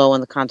the flow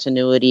and the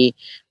continuity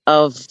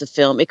of the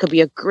film, it could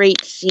be a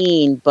great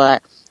scene,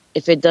 but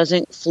if it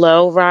doesn't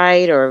flow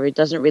right or if it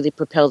doesn't really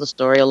propel the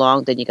story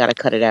along, then you got to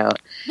cut it out.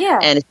 Yeah.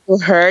 And it still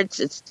hurts.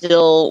 It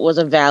still was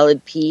a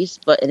valid piece,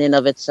 but in and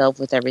of itself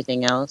with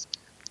everything else,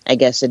 I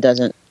guess it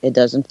doesn't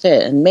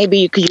fit. And maybe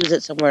you could use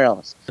it somewhere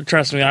else.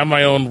 Trust me, I'm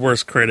my own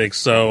worst critic.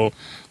 So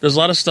there's a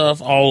lot of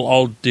stuff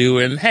I'll do.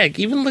 And heck,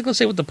 even like, let's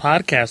say with the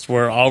podcast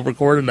where I'll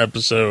record an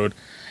episode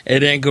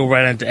and then go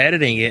right into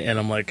editing it. And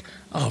I'm like,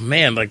 oh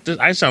man, like this,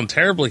 I sound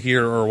terrible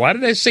here. Or why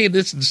did I say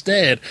this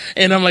instead?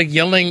 And I'm like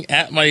yelling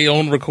at my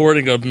own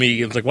recording of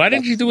me. It's like, why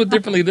didn't you do it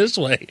differently this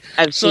way?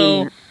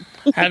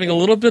 Having a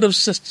little bit of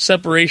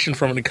separation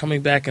from it and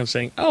coming back and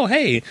saying, oh,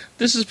 hey,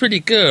 this is pretty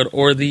good.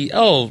 Or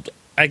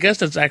I guess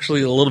that's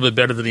actually a little bit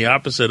better than the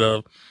opposite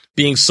of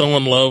being so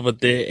in love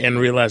with it and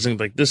realizing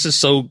like, this is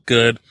so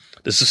good.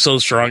 This is so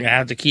strong. I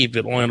have to keep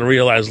it, only to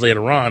realize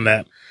later on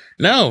that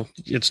no,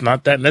 it's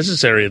not that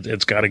necessary.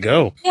 It's got to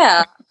go.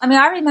 Yeah. I mean,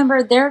 I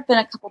remember there have been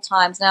a couple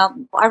times. Now,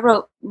 I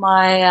wrote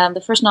my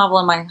the first novel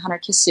in my Hunter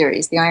Kiss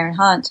series, The Iron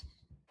Hunt.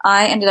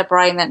 I ended up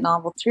writing that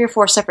novel 3 or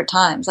 4 separate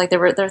times. Like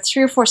there are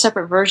 3 or 4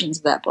 separate versions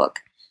of that book.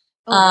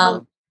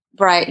 Oh,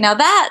 right. Now,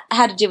 that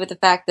had to do with the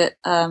fact that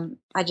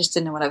I just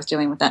didn't know what I was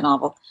doing with that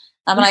novel.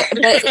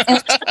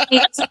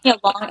 It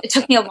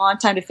took me a long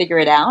time to figure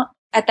it out.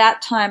 At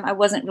that time, I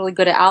wasn't really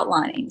good at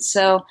outlining.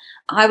 So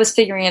I was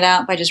figuring it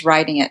out by just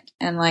writing it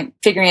and like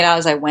figuring it out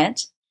as I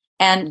went.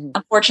 And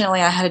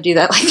unfortunately, I had to do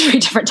that like 3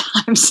 different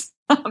times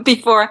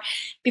before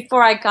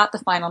I got the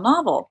final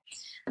novel.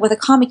 With a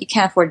comic, you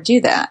can't afford to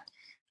do that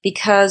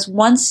because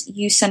once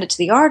you send it to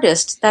the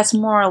artist, that's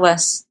more or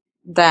less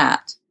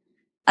that.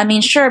 I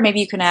mean, sure, maybe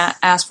you can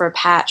ask for a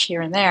patch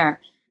here and there,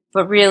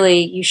 but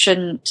really you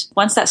shouldn't.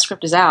 Once that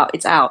script is out,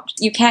 it's out.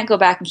 You can't go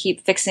back and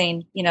keep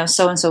fixing,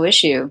 so-and-so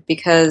issue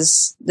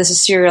because this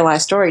is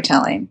serialized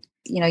storytelling.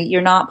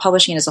 You're not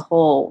publishing as a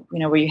whole,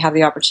 where you have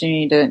the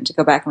opportunity to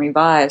go back and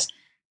revise.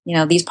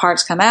 These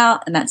parts come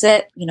out and that's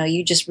it.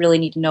 You just really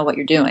need to know what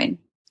you're doing.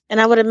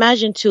 And I would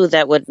imagine, too,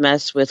 that would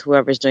mess with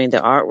whoever's doing the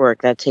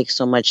artwork. That takes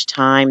so much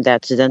time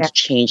that to them to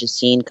change a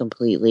scene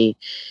completely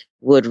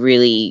would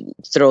really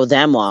throw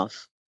them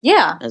off.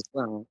 Yeah. As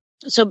well.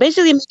 So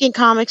basically making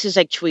comics is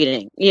like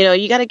tweeting.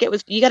 You got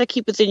to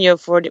keep within your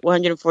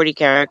 140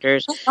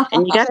 characters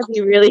and you got to be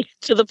really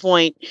to the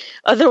point.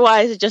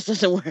 Otherwise, it just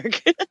doesn't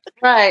work.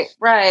 Right.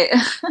 Right.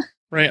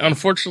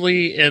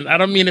 Unfortunately, and I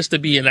don't mean this to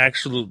be an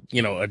actual,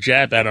 a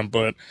jab at them,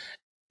 but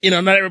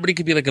not everybody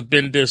could be like a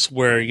Bendis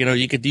where,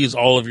 you could use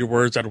all of your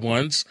words at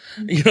once.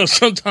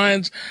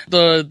 Sometimes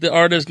the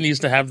artist needs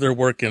to have their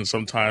work in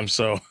sometimes.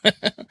 So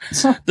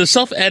the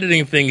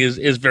self-editing thing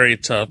is very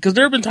tough, because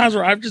there have been times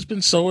where I've just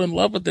been so in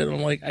love with it.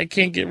 I'm like, I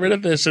can't get rid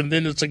of this. And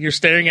then it's like, you're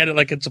staring at it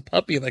like it's a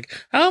puppy. Like,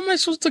 how am I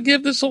supposed to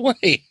give this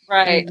away?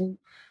 Right. You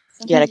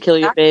gotta kill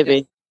your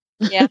baby.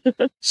 Yeah.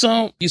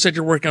 So you said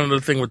you're working on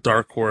another thing with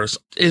Dark Horse.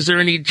 Is there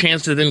any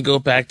chance to then go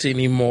back to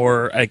any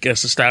more, I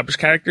guess, established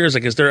characters?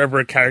 Like, is there ever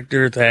a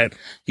character that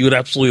you would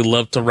absolutely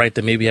love to write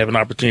that maybe have an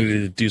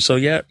opportunity to do so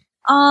yet?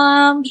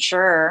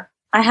 Sure.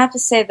 I have to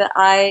say that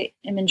I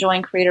am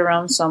enjoying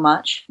Creator-Owned so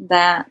much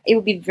that it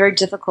would be very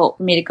difficult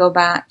for me to go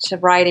back to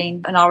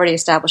writing an already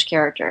established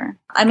character.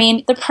 I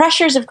mean, the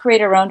pressures of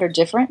Creator-Owned are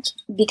different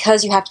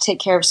because you have to take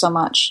care of so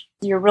much.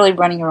 You're really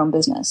running your own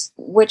business,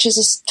 which is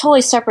a totally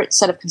separate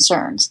set of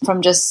concerns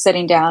from just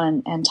sitting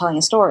down and telling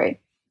a story.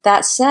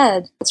 That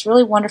said, it's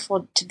really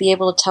wonderful to be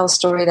able to tell a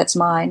story that's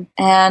mine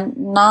and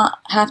not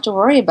have to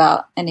worry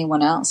about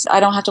anyone else. I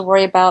don't have to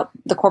worry about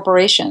the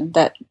corporation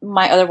that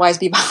might otherwise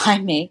be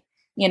behind me,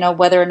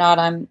 whether or not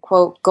I'm,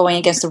 quote, going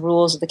against the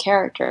rules of the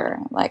character.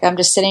 Like, I'm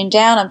just sitting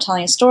down, I'm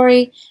telling a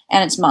story,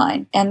 and it's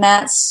mine. And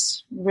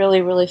that's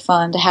really, really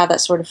fun to have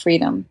that sort of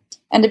freedom.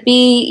 And to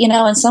be,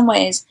 in some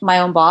ways, my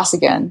own boss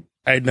again.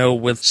 I know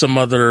with some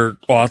other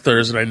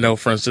authors, and I know,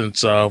 for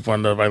instance,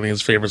 one of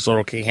Eileen's favorites,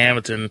 Laurel K.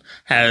 Hamilton,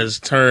 has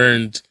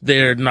turned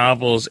their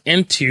novels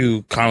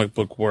into comic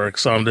book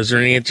works. Is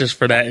there any interest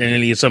for that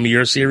in some of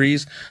your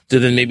series to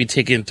then maybe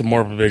take it into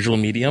more of a visual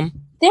medium?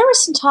 There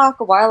was some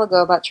talk a while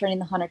ago about turning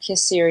the Hunter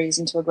Kiss series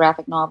into a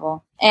graphic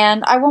novel,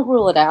 and I won't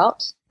rule it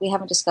out. We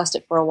haven't discussed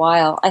it for a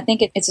while. I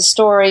think it's a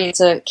story,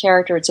 it's a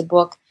character, it's a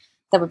book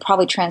that would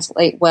probably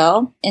translate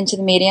well into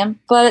the medium,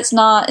 but it's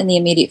not in the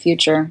immediate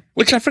future.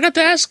 Which I forgot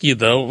to ask you,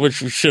 though, which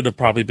should have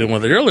probably been one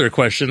of the earlier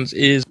questions,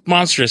 is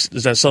Monstrous,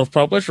 is that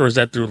self-published, or is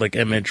that through, like,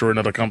 Image or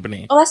another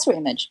company? Oh, that's through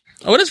Image.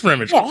 Oh, it is for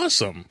Image. Yeah.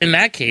 Awesome. In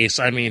that case,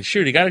 I mean,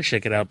 shoot, you gotta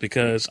check it out,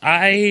 because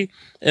I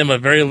am a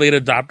very late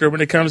adopter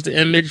when it comes to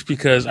Image,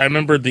 because I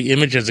remember the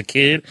Image as a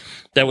kid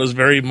that was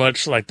very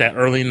much like that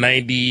early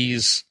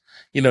 90s,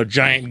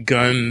 giant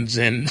guns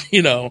and,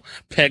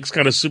 pecs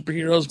kind of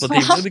superheroes, but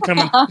they've really come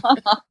in,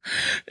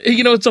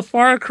 it's a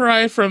far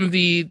cry from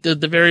the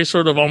very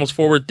sort of almost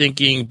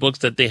forward-thinking books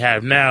that they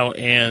have now,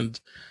 and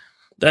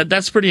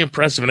that's pretty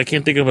impressive, and I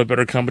can't think of a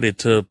better company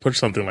to push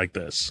something like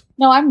this.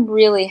 No, I'm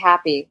really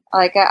happy.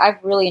 Like,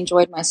 I've really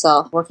enjoyed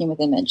myself working with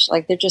Image.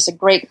 Like, they're just a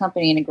great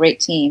company and a great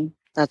team.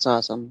 That's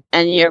awesome.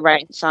 And you're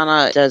right,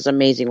 Sana does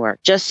amazing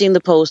work. Just seeing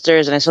the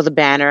posters, and I saw the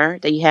banner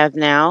that you have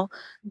now.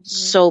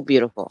 So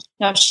beautiful.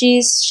 No,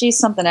 she's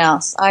something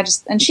else.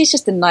 And she's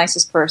just the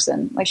nicest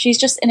person. Like, she's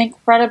just an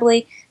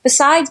incredibly,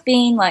 besides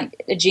being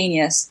like a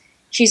genius,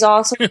 she's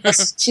also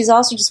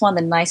just one of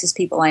the nicest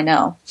people I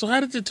know. So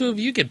how did the two of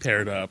you get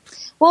paired up?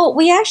 Well,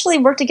 we actually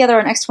worked together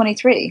on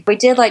X-23. We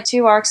did like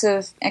 2 arcs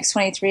of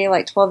X-23,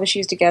 like 12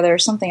 issues together or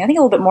something. I think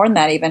a little bit more than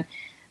that even.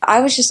 I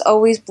was just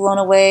always blown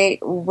away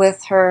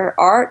with her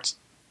art,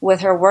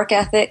 with her work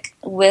ethic,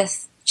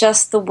 with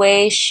just the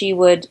way she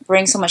would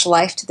bring so much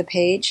life to the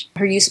page.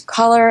 Her use of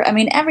color, I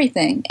mean,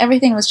 everything.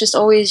 Everything was just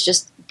always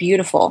just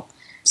beautiful.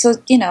 So,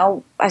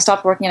 I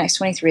stopped working on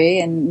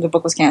X-23 and the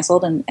book was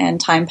canceled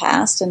and time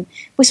passed. And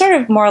we sort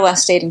of more or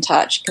less stayed in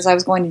touch because I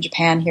was going to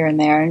Japan here and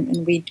there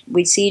and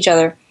we'd see each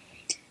other.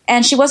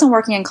 And she wasn't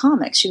working in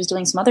comics. She was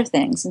doing some other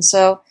things. And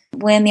so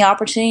when the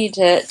opportunity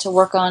to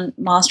work on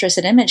Monstrous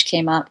at Image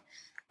came up,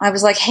 I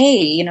was like,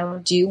 hey,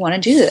 do you want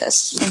to do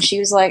this? And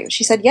she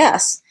said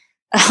yes.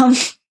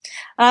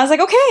 I was like,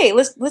 okay,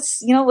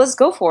 let's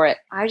go for it.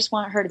 I just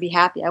want her to be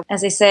happy.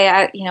 As they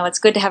say, it's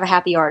good to have a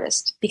happy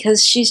artist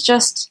because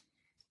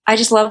I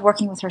just love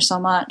working with her so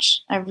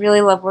much. I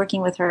really love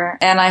working with her,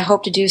 and I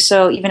hope to do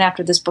so even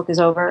after this book is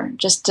over,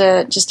 just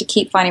to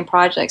keep finding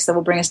projects that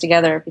will bring us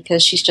together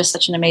because she's just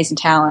such an amazing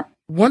talent.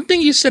 One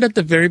thing you said at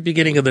the very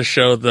beginning of the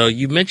show, though,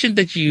 you mentioned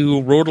that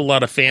you wrote a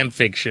lot of fan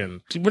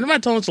fiction. Would you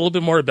mind telling us a little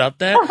bit more about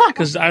that?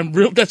 Because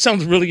that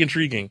sounds really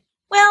intriguing.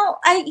 Well,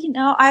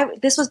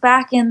 this was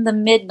back in the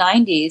mid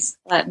 90s,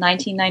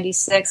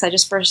 1996.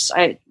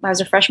 I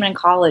was a freshman in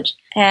college,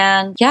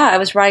 and I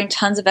was writing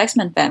tons of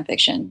X-Men fan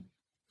fiction.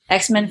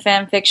 X-Men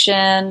fan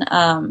fiction,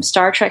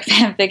 Star Trek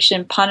fan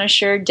fiction,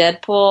 Punisher,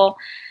 Deadpool.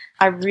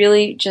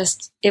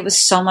 It was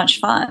so much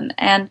fun.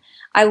 And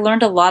I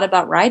learned a lot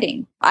about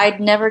writing. I'd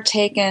never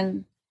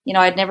taken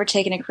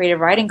a creative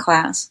writing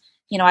class.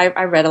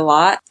 I read a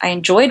lot. I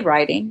enjoyed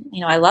writing.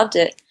 I loved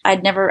it.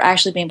 I'd never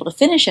actually been able to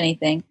finish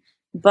anything.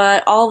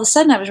 But all of a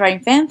sudden I was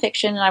writing fan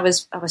fiction and I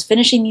was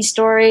finishing these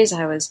stories.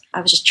 I was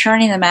just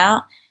churning them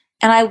out.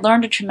 And I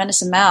learned a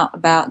tremendous amount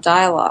about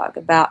dialogue,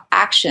 about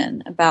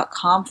action, about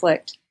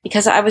conflict.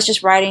 Because I was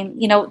just writing,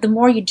 the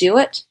more you do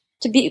it,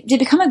 to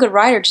become a good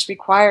writer just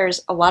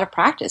requires a lot of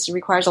practice. It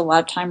requires a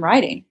lot of time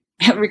writing.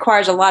 It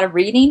requires a lot of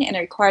reading and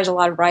it requires a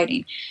lot of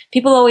writing.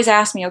 People always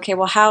ask me, okay,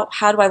 well, how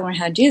do I learn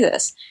how to do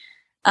this?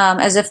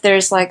 As if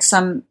there's like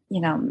some,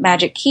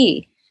 magic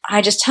key.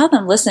 I just tell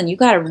them, listen, you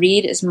got to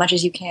read as much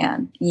as you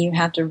can. You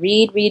have to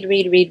read.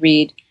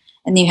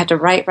 And then you have to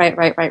write.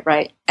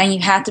 And you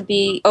have to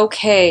be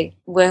okay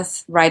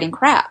with writing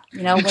crap.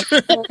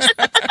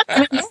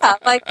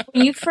 Like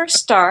when you first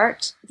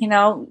start,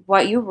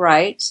 what you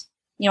write,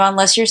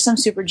 unless you're some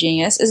super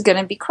genius, is going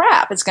to be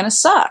crap. It's going to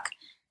suck.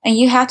 And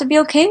you have to be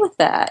okay with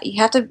that.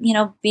 You have to,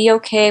 be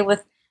okay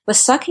with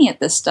sucking at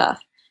this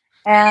stuff.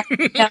 And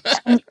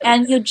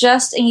and you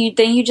just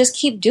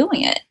keep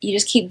doing it. You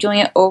just keep doing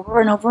it over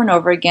and over and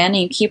over again.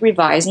 And you keep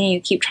revising. And you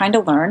keep trying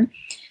to learn.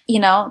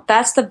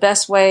 That's the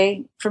best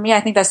way for me. I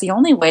think that's the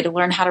only way to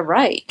learn how to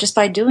write, just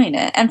by doing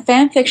it. And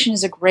fan fiction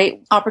is a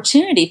great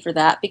opportunity for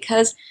that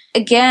because,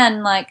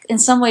 again, like in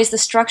some ways the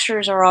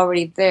structures are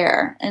already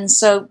there. And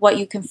so what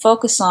you can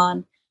focus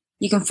on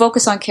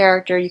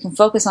character, you can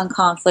focus on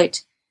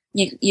conflict.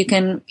 You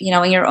can,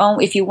 in your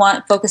own, if you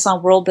want, focus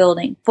on world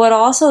building. But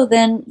also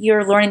then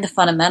you're learning the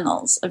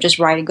fundamentals of just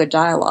writing good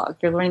dialogue.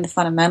 You're learning the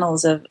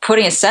fundamentals of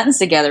putting a sentence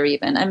together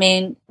even. I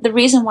mean, the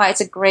reason why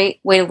it's a great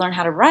way to learn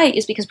how to write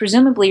is because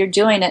presumably you're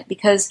doing it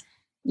because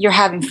you're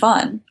having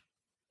fun.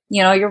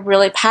 You're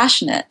really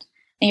passionate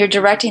and you're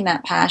directing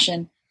that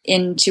passion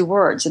into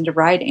words, into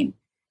writing.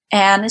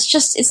 And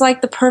it's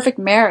like the perfect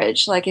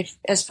marriage, like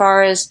as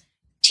far as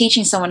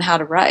teaching someone how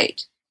to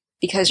write,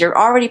 because you're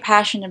already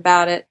passionate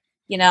about it.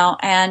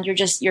 And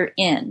you're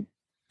in.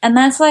 And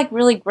that's like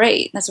really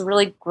great. That's a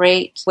really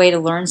great way to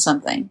learn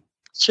something.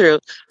 True.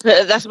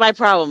 That's my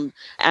problem.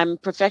 I'm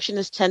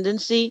perfectionist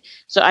tendency,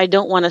 so I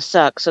don't want to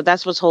suck. So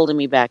that's what's holding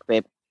me back,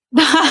 babe.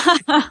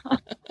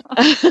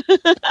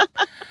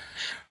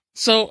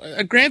 So,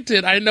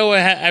 granted, I know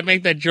I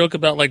make that joke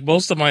about like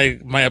most of my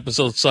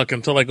episodes suck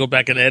until I go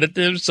back and edit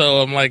them.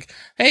 So I'm like,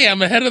 hey,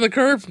 I'm ahead of the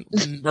curve,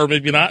 or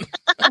maybe not.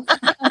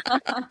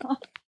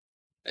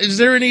 Is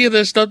there any of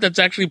the stuff that's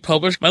actually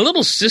published? My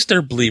little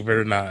sister, believe it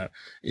or not,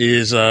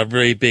 is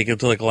very big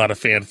into like a lot of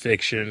fan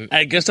fiction.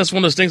 I guess that's one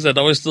of those things that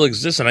always still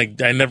exists,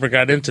 and I never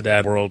got into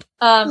that world.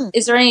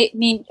 Is there any? I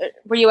mean,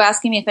 were you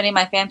asking me if any of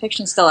my fan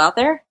fiction is still out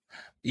there?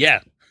 Yeah.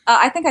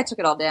 I think I took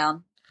it all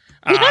down.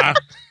 I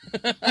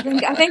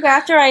think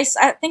after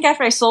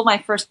I sold my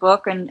first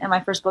book and my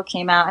first book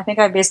came out, I think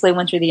I basically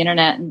went through the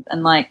internet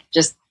and like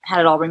just had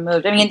it all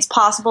removed. I mean, it's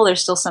possible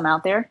there's still some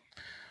out there.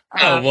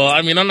 Oh, well,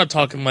 I mean, I'm not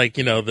talking like,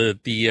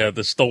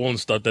 the stolen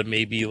stuff that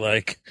may be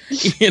like,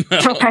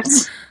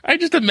 I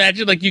just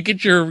imagine like you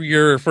get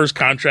your first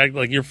contract,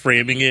 like you're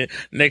framing it.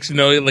 Next,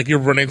 like you're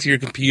running to your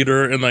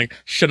computer and like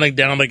shutting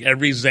down like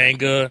every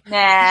Zanga.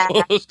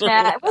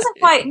 It wasn't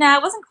quite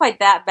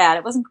that bad.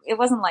 It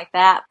wasn't like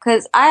that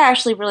because I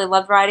actually really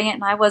loved writing it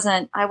and I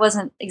wasn't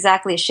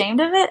exactly ashamed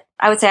of it.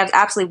 I would say I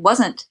absolutely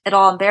wasn't at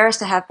all embarrassed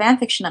to have fan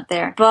fiction up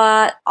there,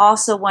 but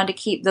also wanted to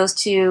keep those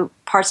two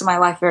parts of my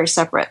life very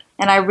separate.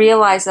 And I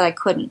realized that I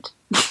couldn't.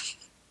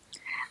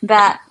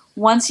 That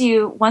once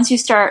you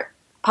start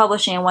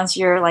publishing and once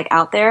you're like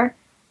out there,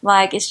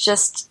 like it's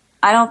just,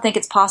 I don't think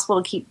it's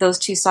possible to keep those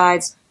two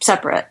sides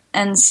separate.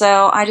 And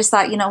so I just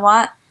thought, you know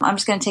what? I'm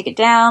just going to take it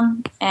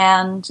down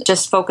and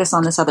just focus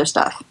on this other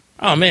stuff.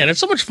 Oh man, it's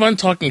so much fun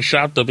talking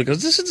shop though,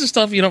 because this is the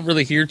stuff you don't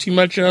really hear too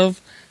much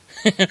of.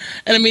 And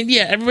I mean,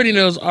 yeah, everybody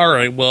knows, all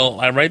right, well,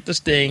 I write this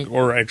thing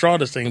or I draw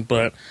this thing,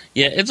 but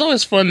yeah, it's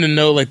always fun to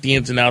know like the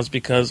ins and outs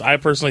because I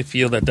personally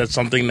feel that that's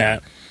something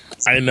that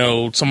I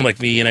know someone like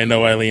me and I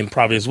know Eileen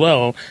probably as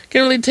well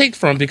can really take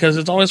from because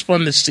it's always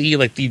fun to see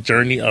like the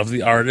journey of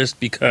the artist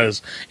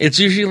because it's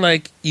usually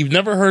like you've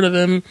never heard of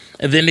them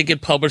and then they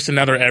get published and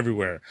now they're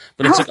everywhere.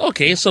 But it's like,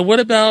 okay, so what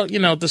about,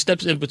 the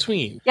steps in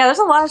between? Yeah, there's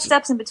a lot of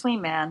steps in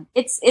between, man.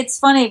 It's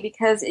funny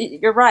because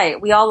you're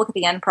right. We all look at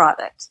the end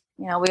product.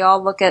 We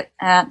all look at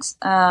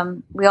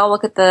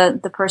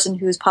the person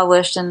who's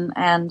published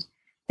and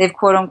they've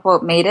quote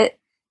unquote made it,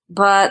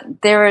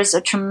 but there is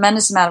a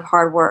tremendous amount of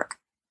hard work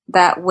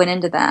that went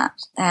into that,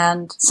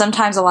 and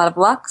sometimes a lot of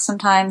luck,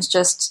 sometimes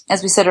just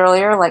as we said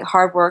earlier, like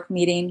hard work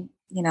meeting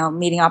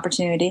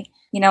opportunity.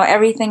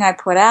 Everything I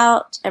put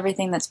out,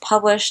 everything that's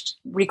published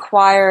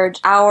required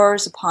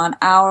hours upon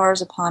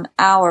hours upon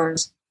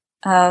hours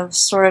of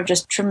sort of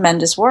just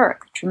tremendous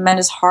work,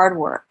 tremendous hard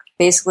work.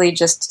 Basically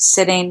just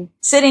sitting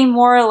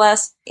more or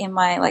less in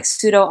my like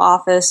pseudo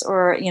office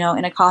or,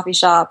 in a coffee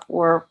shop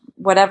or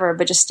whatever,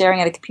 but just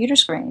staring at a computer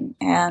screen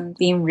and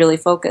being really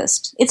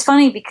focused. It's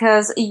funny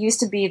because it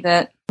used to be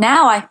that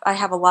now I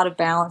have a lot of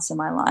balance in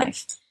my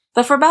life.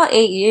 But for about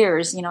 8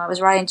 years, I was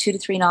writing 2 to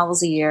 3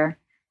 novels a year.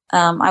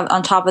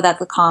 On top of that,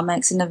 the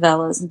comics and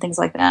novellas and things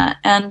like that.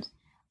 And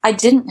I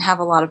didn't have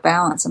a lot of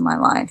balance in my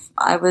life.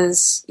 I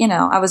was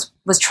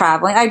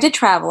traveling. I did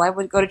travel. I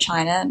would go to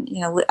China and,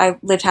 I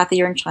lived half the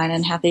year in China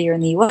and half the year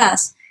in the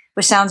US,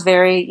 which sounds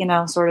very,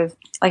 sort of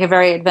like a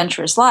very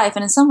adventurous life.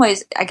 And in some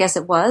ways, I guess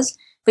it was.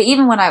 But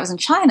even when I was in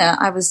China,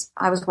 I was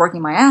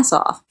working my ass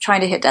off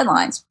trying to hit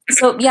deadlines.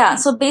 So yeah.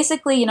 So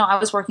basically, I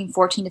was working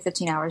 14 to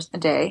 15 hours a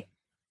day,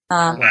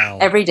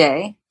 every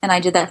day. And I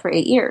did that for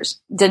 8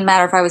 years. Didn't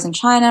matter if I was in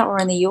China or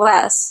in the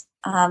US.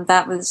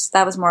 That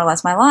was more or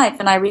less my life.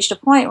 And I reached a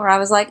point where I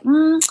was like,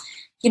 you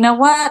know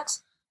what?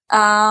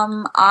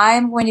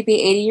 I'm going to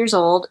be 80 years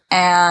old,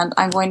 and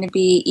I'm going to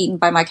be eaten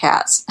by my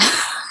cats.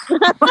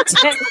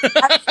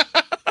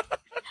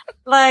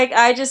 Like,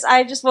 I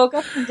just woke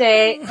up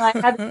today, and I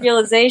had the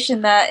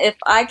realization that if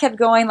I kept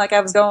going like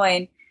I was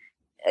going,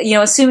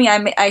 assuming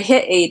I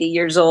hit 80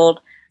 years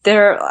old,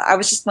 I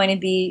was just going to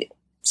be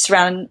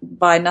surrounded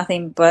by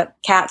nothing but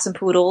cats and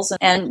poodles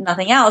and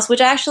nothing else,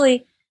 which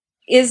actually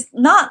is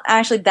not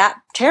actually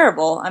that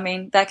terrible. I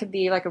mean, that could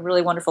be like a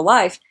really wonderful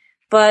life.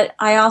 But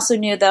I also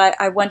knew that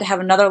I wanted to have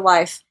another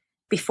life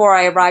before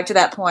I arrived to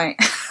that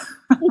point.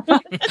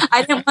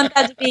 I didn't want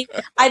that to be.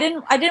 I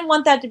didn't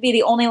want that to be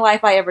the only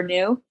life I ever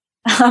knew.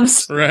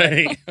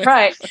 Right.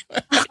 Right.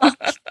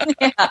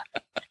 Yeah.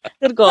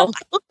 Good goal.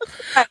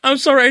 I'm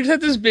sorry, I just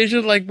had this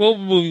vision. Like, what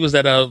movie was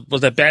that?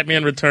 Was that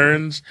Batman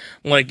Returns?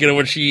 Like,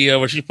 when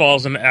she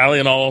falls in the alley,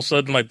 and all of a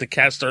sudden, like, the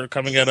cats start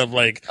coming out of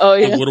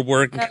the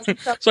woodwork.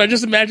 So I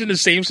just imagined the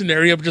same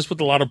scenario, but just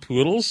with a lot of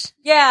poodles.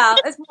 Yeah,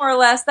 it's more or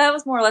less. That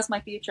was more or less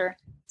my future.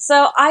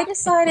 So I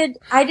decided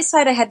I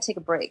had to take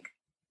a break.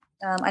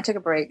 I took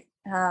a break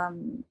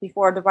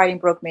before the writing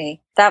broke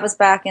me. That was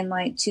back in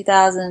like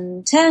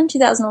 2010,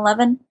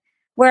 2011.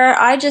 Where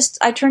I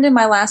turned in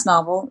my last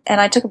novel,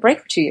 and I took a break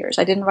for 2 years.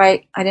 I didn't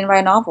write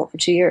a novel for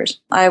 2 years.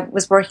 I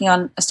was working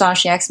on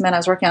Astonishing X-Men. I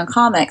was working on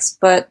comics,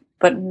 but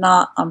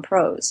not on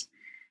prose.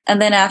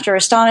 And then after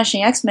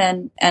Astonishing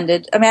X-Men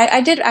ended, I mean,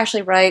 I did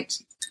actually write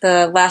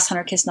the last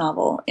Hunter Kiss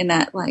novel in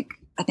that, like,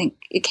 I think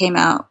it came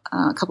out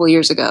a couple of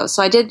years ago.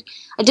 So I did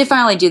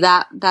finally do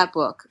that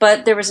book.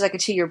 But there was like a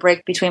 2-year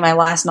break between my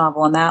last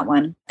novel and that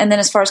one. And then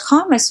as far as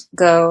comics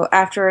go,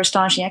 after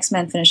Astonishing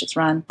X-Men finished its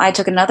run, I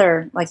took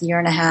another like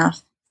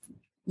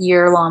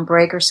year-long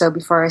break or so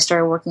before I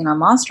started working on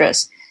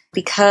Monstrous,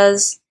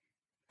 because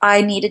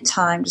I needed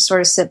time to sort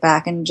of sit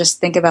back and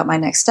just think about my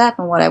next step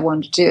and what I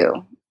wanted to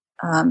do.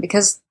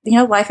 Because,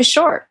 life is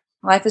short.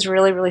 Life is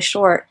really, really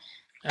short.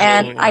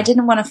 Absolutely. And I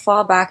didn't want to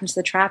fall back into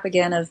the trap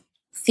again of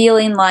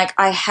feeling like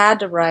I had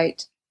to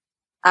write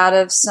out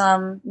of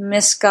some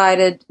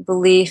misguided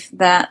belief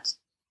that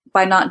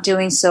by not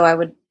doing so, I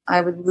would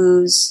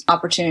lose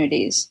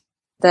opportunities,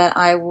 that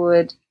I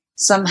would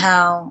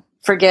somehow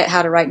forget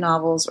how to write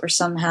novels, or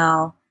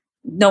somehow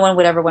no one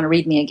would ever want to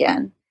read me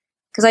again.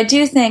 Because I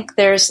do think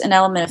there's an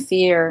element of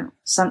fear,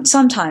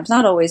 sometimes,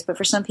 not always, but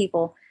for some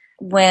people,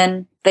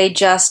 when they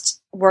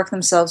just work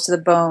themselves to the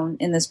bone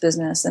in this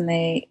business, and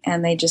they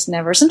just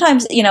never.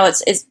 Sometimes,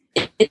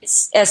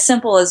 it's as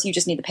simple as you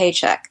just need the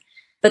paycheck.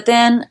 But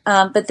then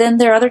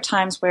there are other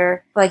times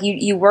where, like,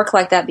 you work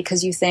like that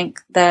because you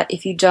think that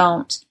if you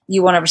don't,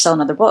 you won't ever sell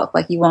another book.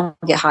 Like, you won't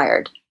get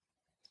hired.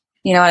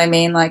 You know what I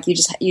mean? Like, you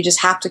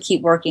just have to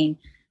keep working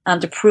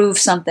to prove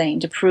something,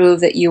 to prove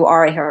that you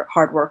are a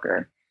hard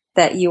worker,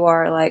 that you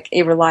are like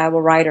a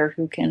reliable writer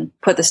who can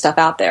put the stuff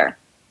out there.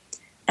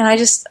 And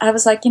I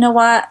was like, you know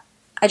what?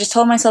 I just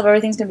told myself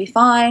everything's going to be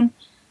fine.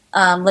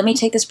 Let me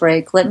take this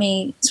break. Let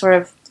me sort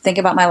of think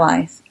about my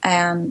life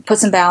and put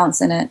some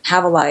balance in it.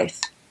 Have a life,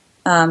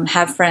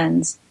 have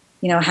friends,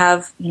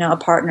 have, a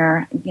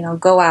partner,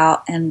 go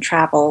out and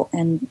travel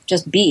and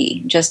just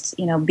be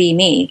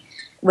me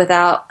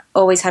without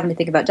always having to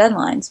think about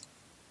deadlines.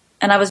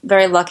 And I was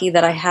very lucky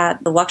that I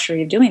had the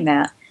luxury of doing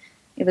that.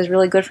 It was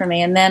really good for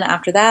me. And then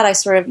after that, I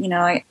sort of,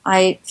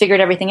 I figured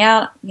everything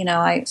out.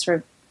 I sort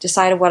of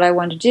decided what I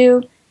wanted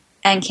to do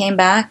and came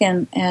back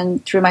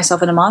and threw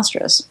myself into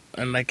Monstrous.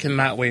 And I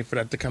cannot wait for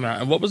that to come out.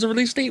 And what was the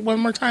release date one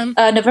more time?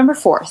 November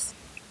 4th.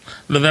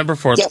 November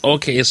 4th. Yep.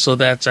 Okay, so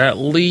that's at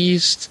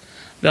least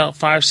about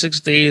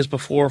 5-6 days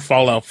before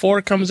Fallout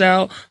 4 comes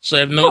out. So I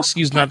have no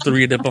excuse not to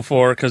read it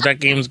before, because that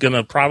game's going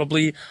to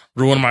probably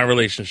ruin my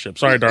relationship.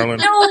 Sorry, darling.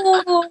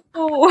 No.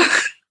 Oh,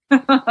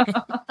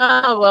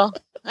 well,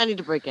 I need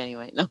a break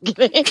anyway. No, I'm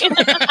kidding.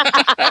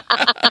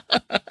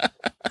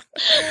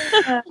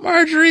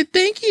 Marjorie,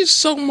 thank you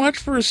so much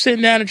for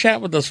sitting down and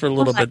chat with us for a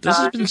little bit. This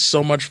has been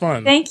so much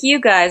fun. Thank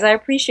you, guys. I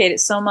appreciate it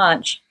so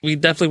much. We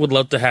definitely would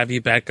love to have you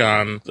back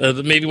on.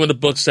 Maybe when the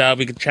book's out,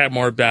 we could chat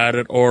more about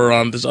it. Or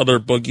this other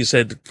book you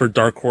said for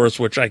Dark Horse,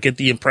 which I get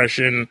the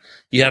impression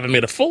you haven't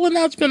made a full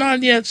announcement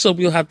on yet, so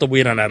we'll have to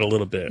wait on that a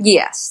little bit.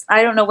 Yes.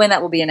 I don't know when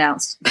that will be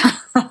announced.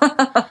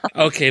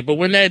 Okay, but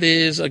when that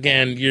is,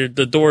 again,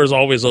 the door is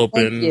always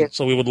open,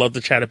 so we would love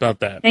to chat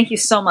about that. Thank you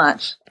so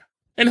much.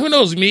 And who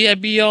knows,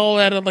 I'd be all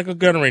at a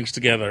gun range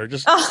together,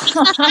 just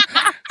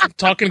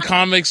talking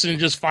comics and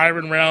just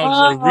firing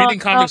rounds, or reading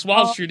comics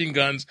while shooting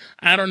guns.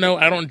 I don't know.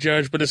 I don't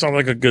judge, but it sounds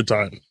like a good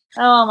time.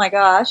 Oh, my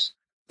gosh.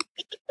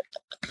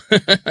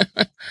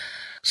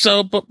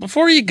 So, but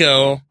before you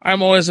go,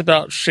 I'm always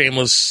about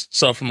shameless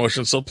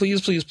self-promotion. So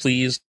please, please,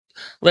 please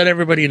let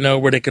everybody know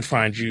where they could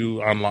find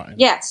you online.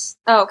 Yes.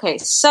 Okay.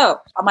 So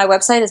my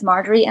website is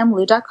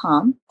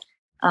marjoriemlou.com.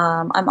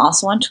 I'm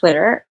also on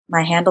Twitter.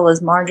 My handle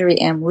is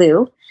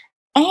MarjorieMLou.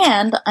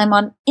 And I'm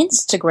on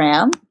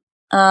Instagram.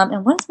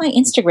 And what is my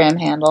Instagram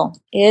handle?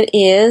 It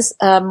is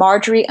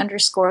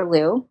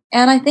Marjorie_Lou.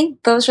 And I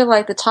think those are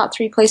like the top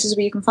 3 places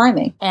where you can find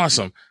me.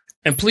 Awesome.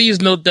 And please,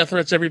 no death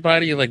threats,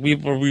 everybody. Like, we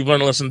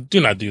learned a lesson. Do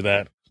not do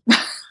that.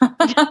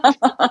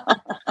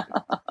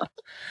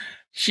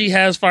 She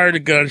has fired a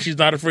gun. She's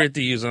not afraid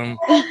to use them.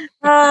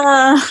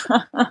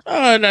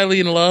 And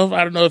Eileen Love,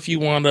 I don't know if you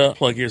want to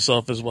plug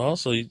yourself as well,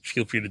 so you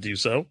feel free to do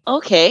so.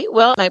 Okay,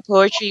 well, my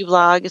poetry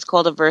blog is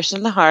called A Verse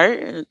in the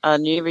Heart, A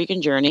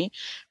Nuyorican Journey.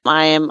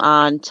 I am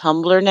on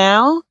Tumblr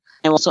now.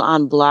 I'm also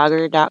on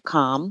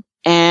blogger.com.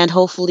 And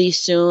hopefully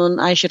soon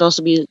I should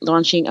also be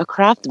launching a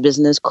craft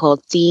business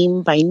called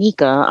Theme by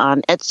Nika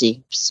on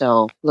Etsy.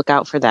 So look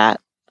out for that.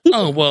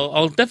 Oh, well,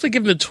 I'll definitely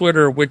give them the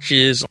Twitter, which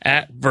is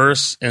at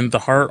Verse in the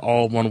Heart,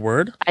 all one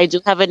word. I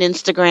do have an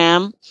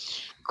Instagram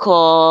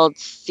called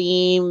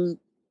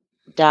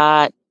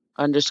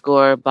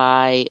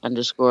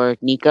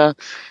theme._by_Nika.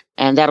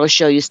 And that'll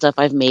show you stuff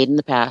I've made in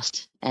the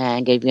past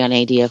and give you an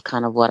idea of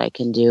kind of what I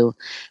can do.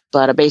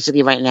 But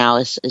basically right now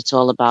it's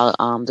all about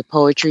the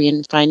poetry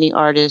and finding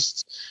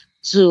artists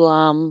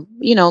to,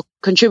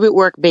 contribute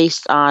work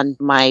based on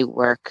my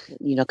work,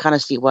 kind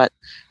of see what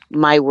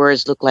my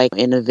words look like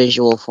in a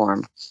visual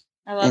form.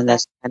 I love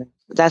that.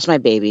 That's my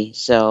baby.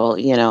 So,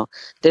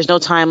 there's no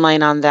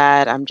timeline on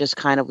that. I'm just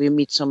we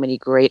meet so many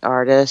great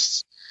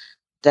artists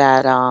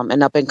that,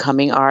 and up and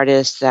coming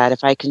artists that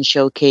if I can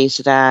showcase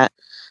that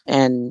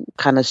and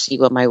kind of see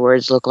what my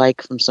words look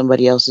like from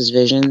somebody else's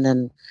vision,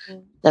 then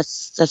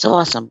that's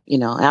awesome.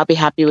 I'll be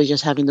happy with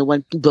just having the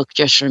one book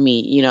just for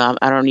me.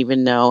 I don't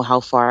even know how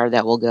far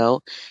that will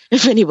go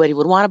if anybody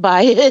would want to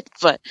buy it,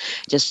 but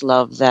just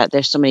love that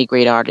there's so many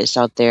great artists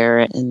out there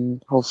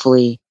and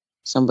hopefully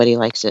somebody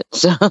likes it.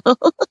 So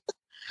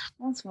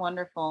that's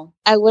wonderful.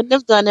 I wouldn't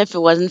have done it if it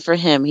wasn't for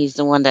him. He's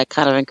the one that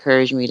kind of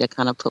encouraged me to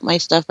kind of put my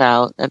stuff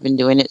out. I've been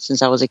doing it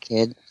since I was a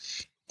kid.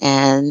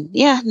 And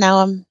yeah, now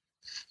I'm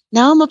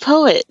a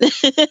poet.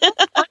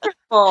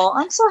 Wonderful.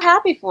 I'm so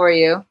happy for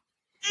you.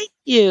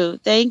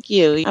 Thank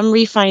you. I'm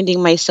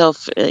refinding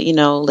myself,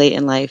 late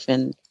in life,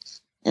 and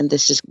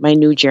this is my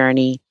new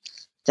journey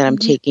that I'm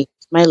taking.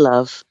 My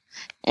love,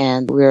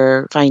 and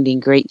we're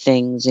finding great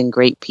things and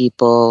great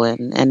people,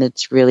 and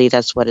it's really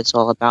that's what it's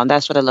all about. And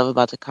that's what I love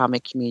about the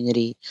comic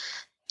community,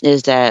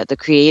 is that the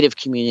creative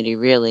community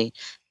really.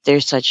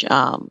 There's such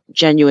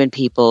genuine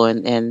people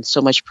and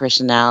so much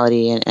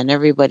personality, and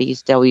everybody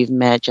that we've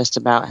met just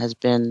about has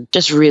been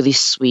just really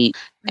sweet,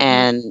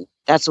 and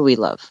that's what we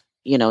love.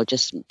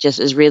 Just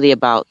is really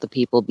about the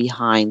people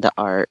behind the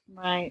art.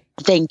 Right.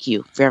 Thank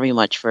you very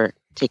much for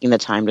taking the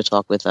time to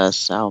talk with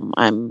us. I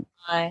love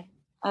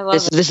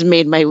it. This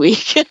made my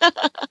week.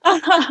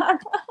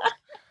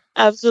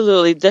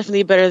 Absolutely,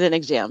 definitely better than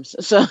exams.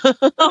 So,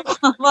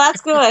 well,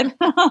 that's good.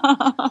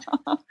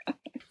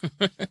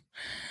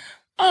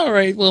 All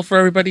right. Well, for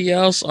everybody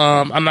else,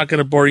 I'm not going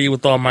to bore you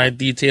with all my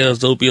details.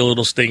 There'll be a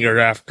little stinger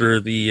after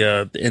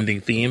the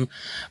ending theme.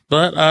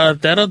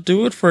 But that'll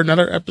do it for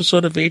another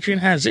episode of Adrian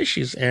Has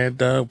Issues,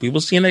 and we will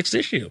see you next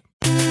issue.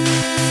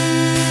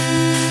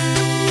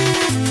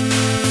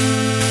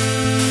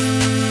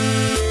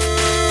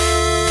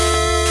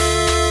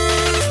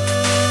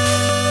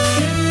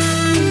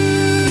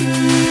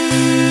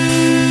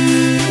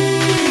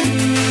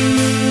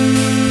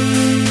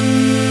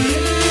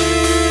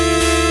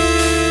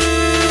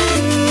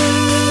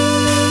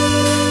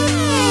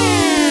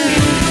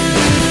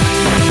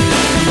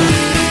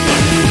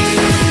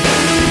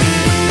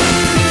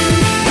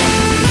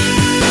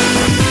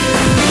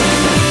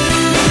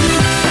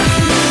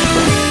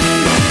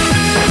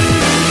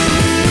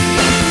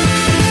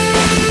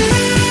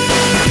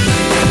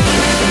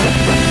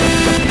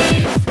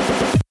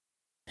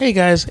 Hey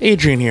guys,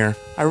 Adrian here.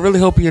 I really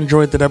hope you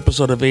enjoyed that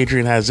episode of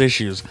Adrian Has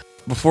Issues.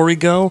 Before we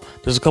go,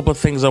 there's a couple of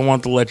things I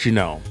want to let you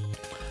know.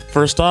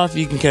 First off,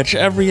 you can catch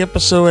every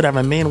episode at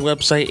my main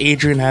website,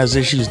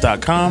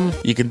 adrianhasissues.com.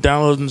 You can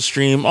download and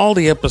stream all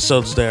the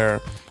episodes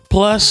there.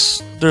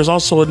 Plus, there's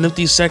also a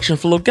nifty section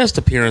full of guest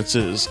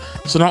appearances.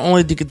 So not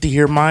only do you get to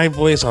hear my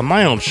voice on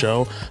my own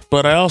show,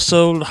 but I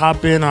also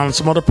hop in on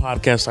some other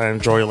podcasts I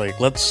enjoy, like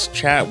Let's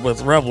Chat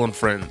with Revel and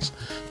Friends,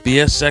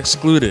 BS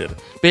Excluded.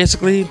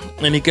 Basically,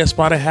 any guest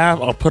spot I have,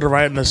 I'll put it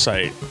right in the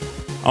site.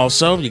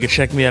 Also, you can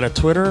check me out at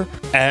Twitter,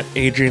 at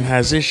Adrian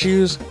Has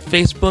Issues,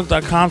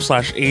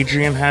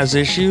 Facebook.com/Adrian Has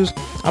Issues.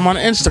 I'm on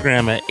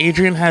Instagram at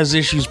Adrian Has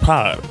Issues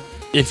Pod.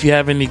 If you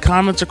have any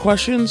comments or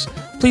questions,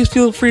 please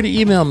feel free to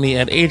email me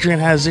at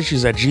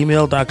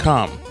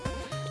adrianhasissues@gmail.com.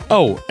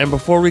 Oh, and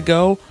before we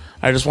go,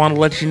 I just want to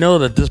let you know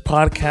that this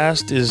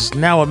podcast is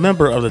now a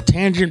member of the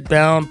Tangent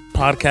Bound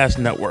Podcast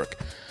Network.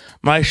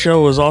 My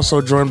show is also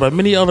joined by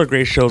many other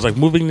great shows like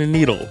Moving the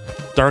Needle,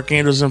 Dark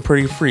Angels and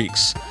Pretty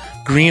Freaks,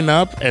 Green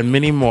Up, and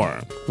many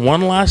more.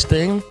 One last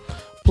thing,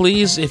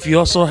 please, if you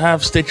also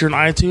have Stitcher and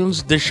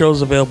iTunes, this show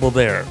is available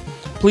there.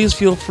 Please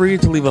feel free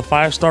to leave a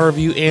 5-star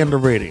review and a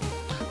rating.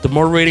 The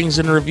more ratings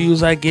and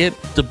reviews I get,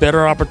 the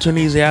better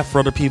opportunities I have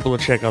for other people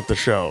to check out the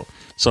show.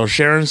 So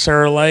share and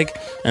share alike,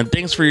 and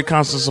thanks for your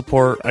constant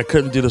support. I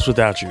couldn't do this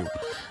without you.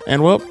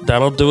 And well,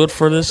 that'll do it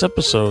for this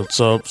episode.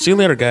 So see you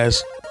later,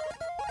 guys.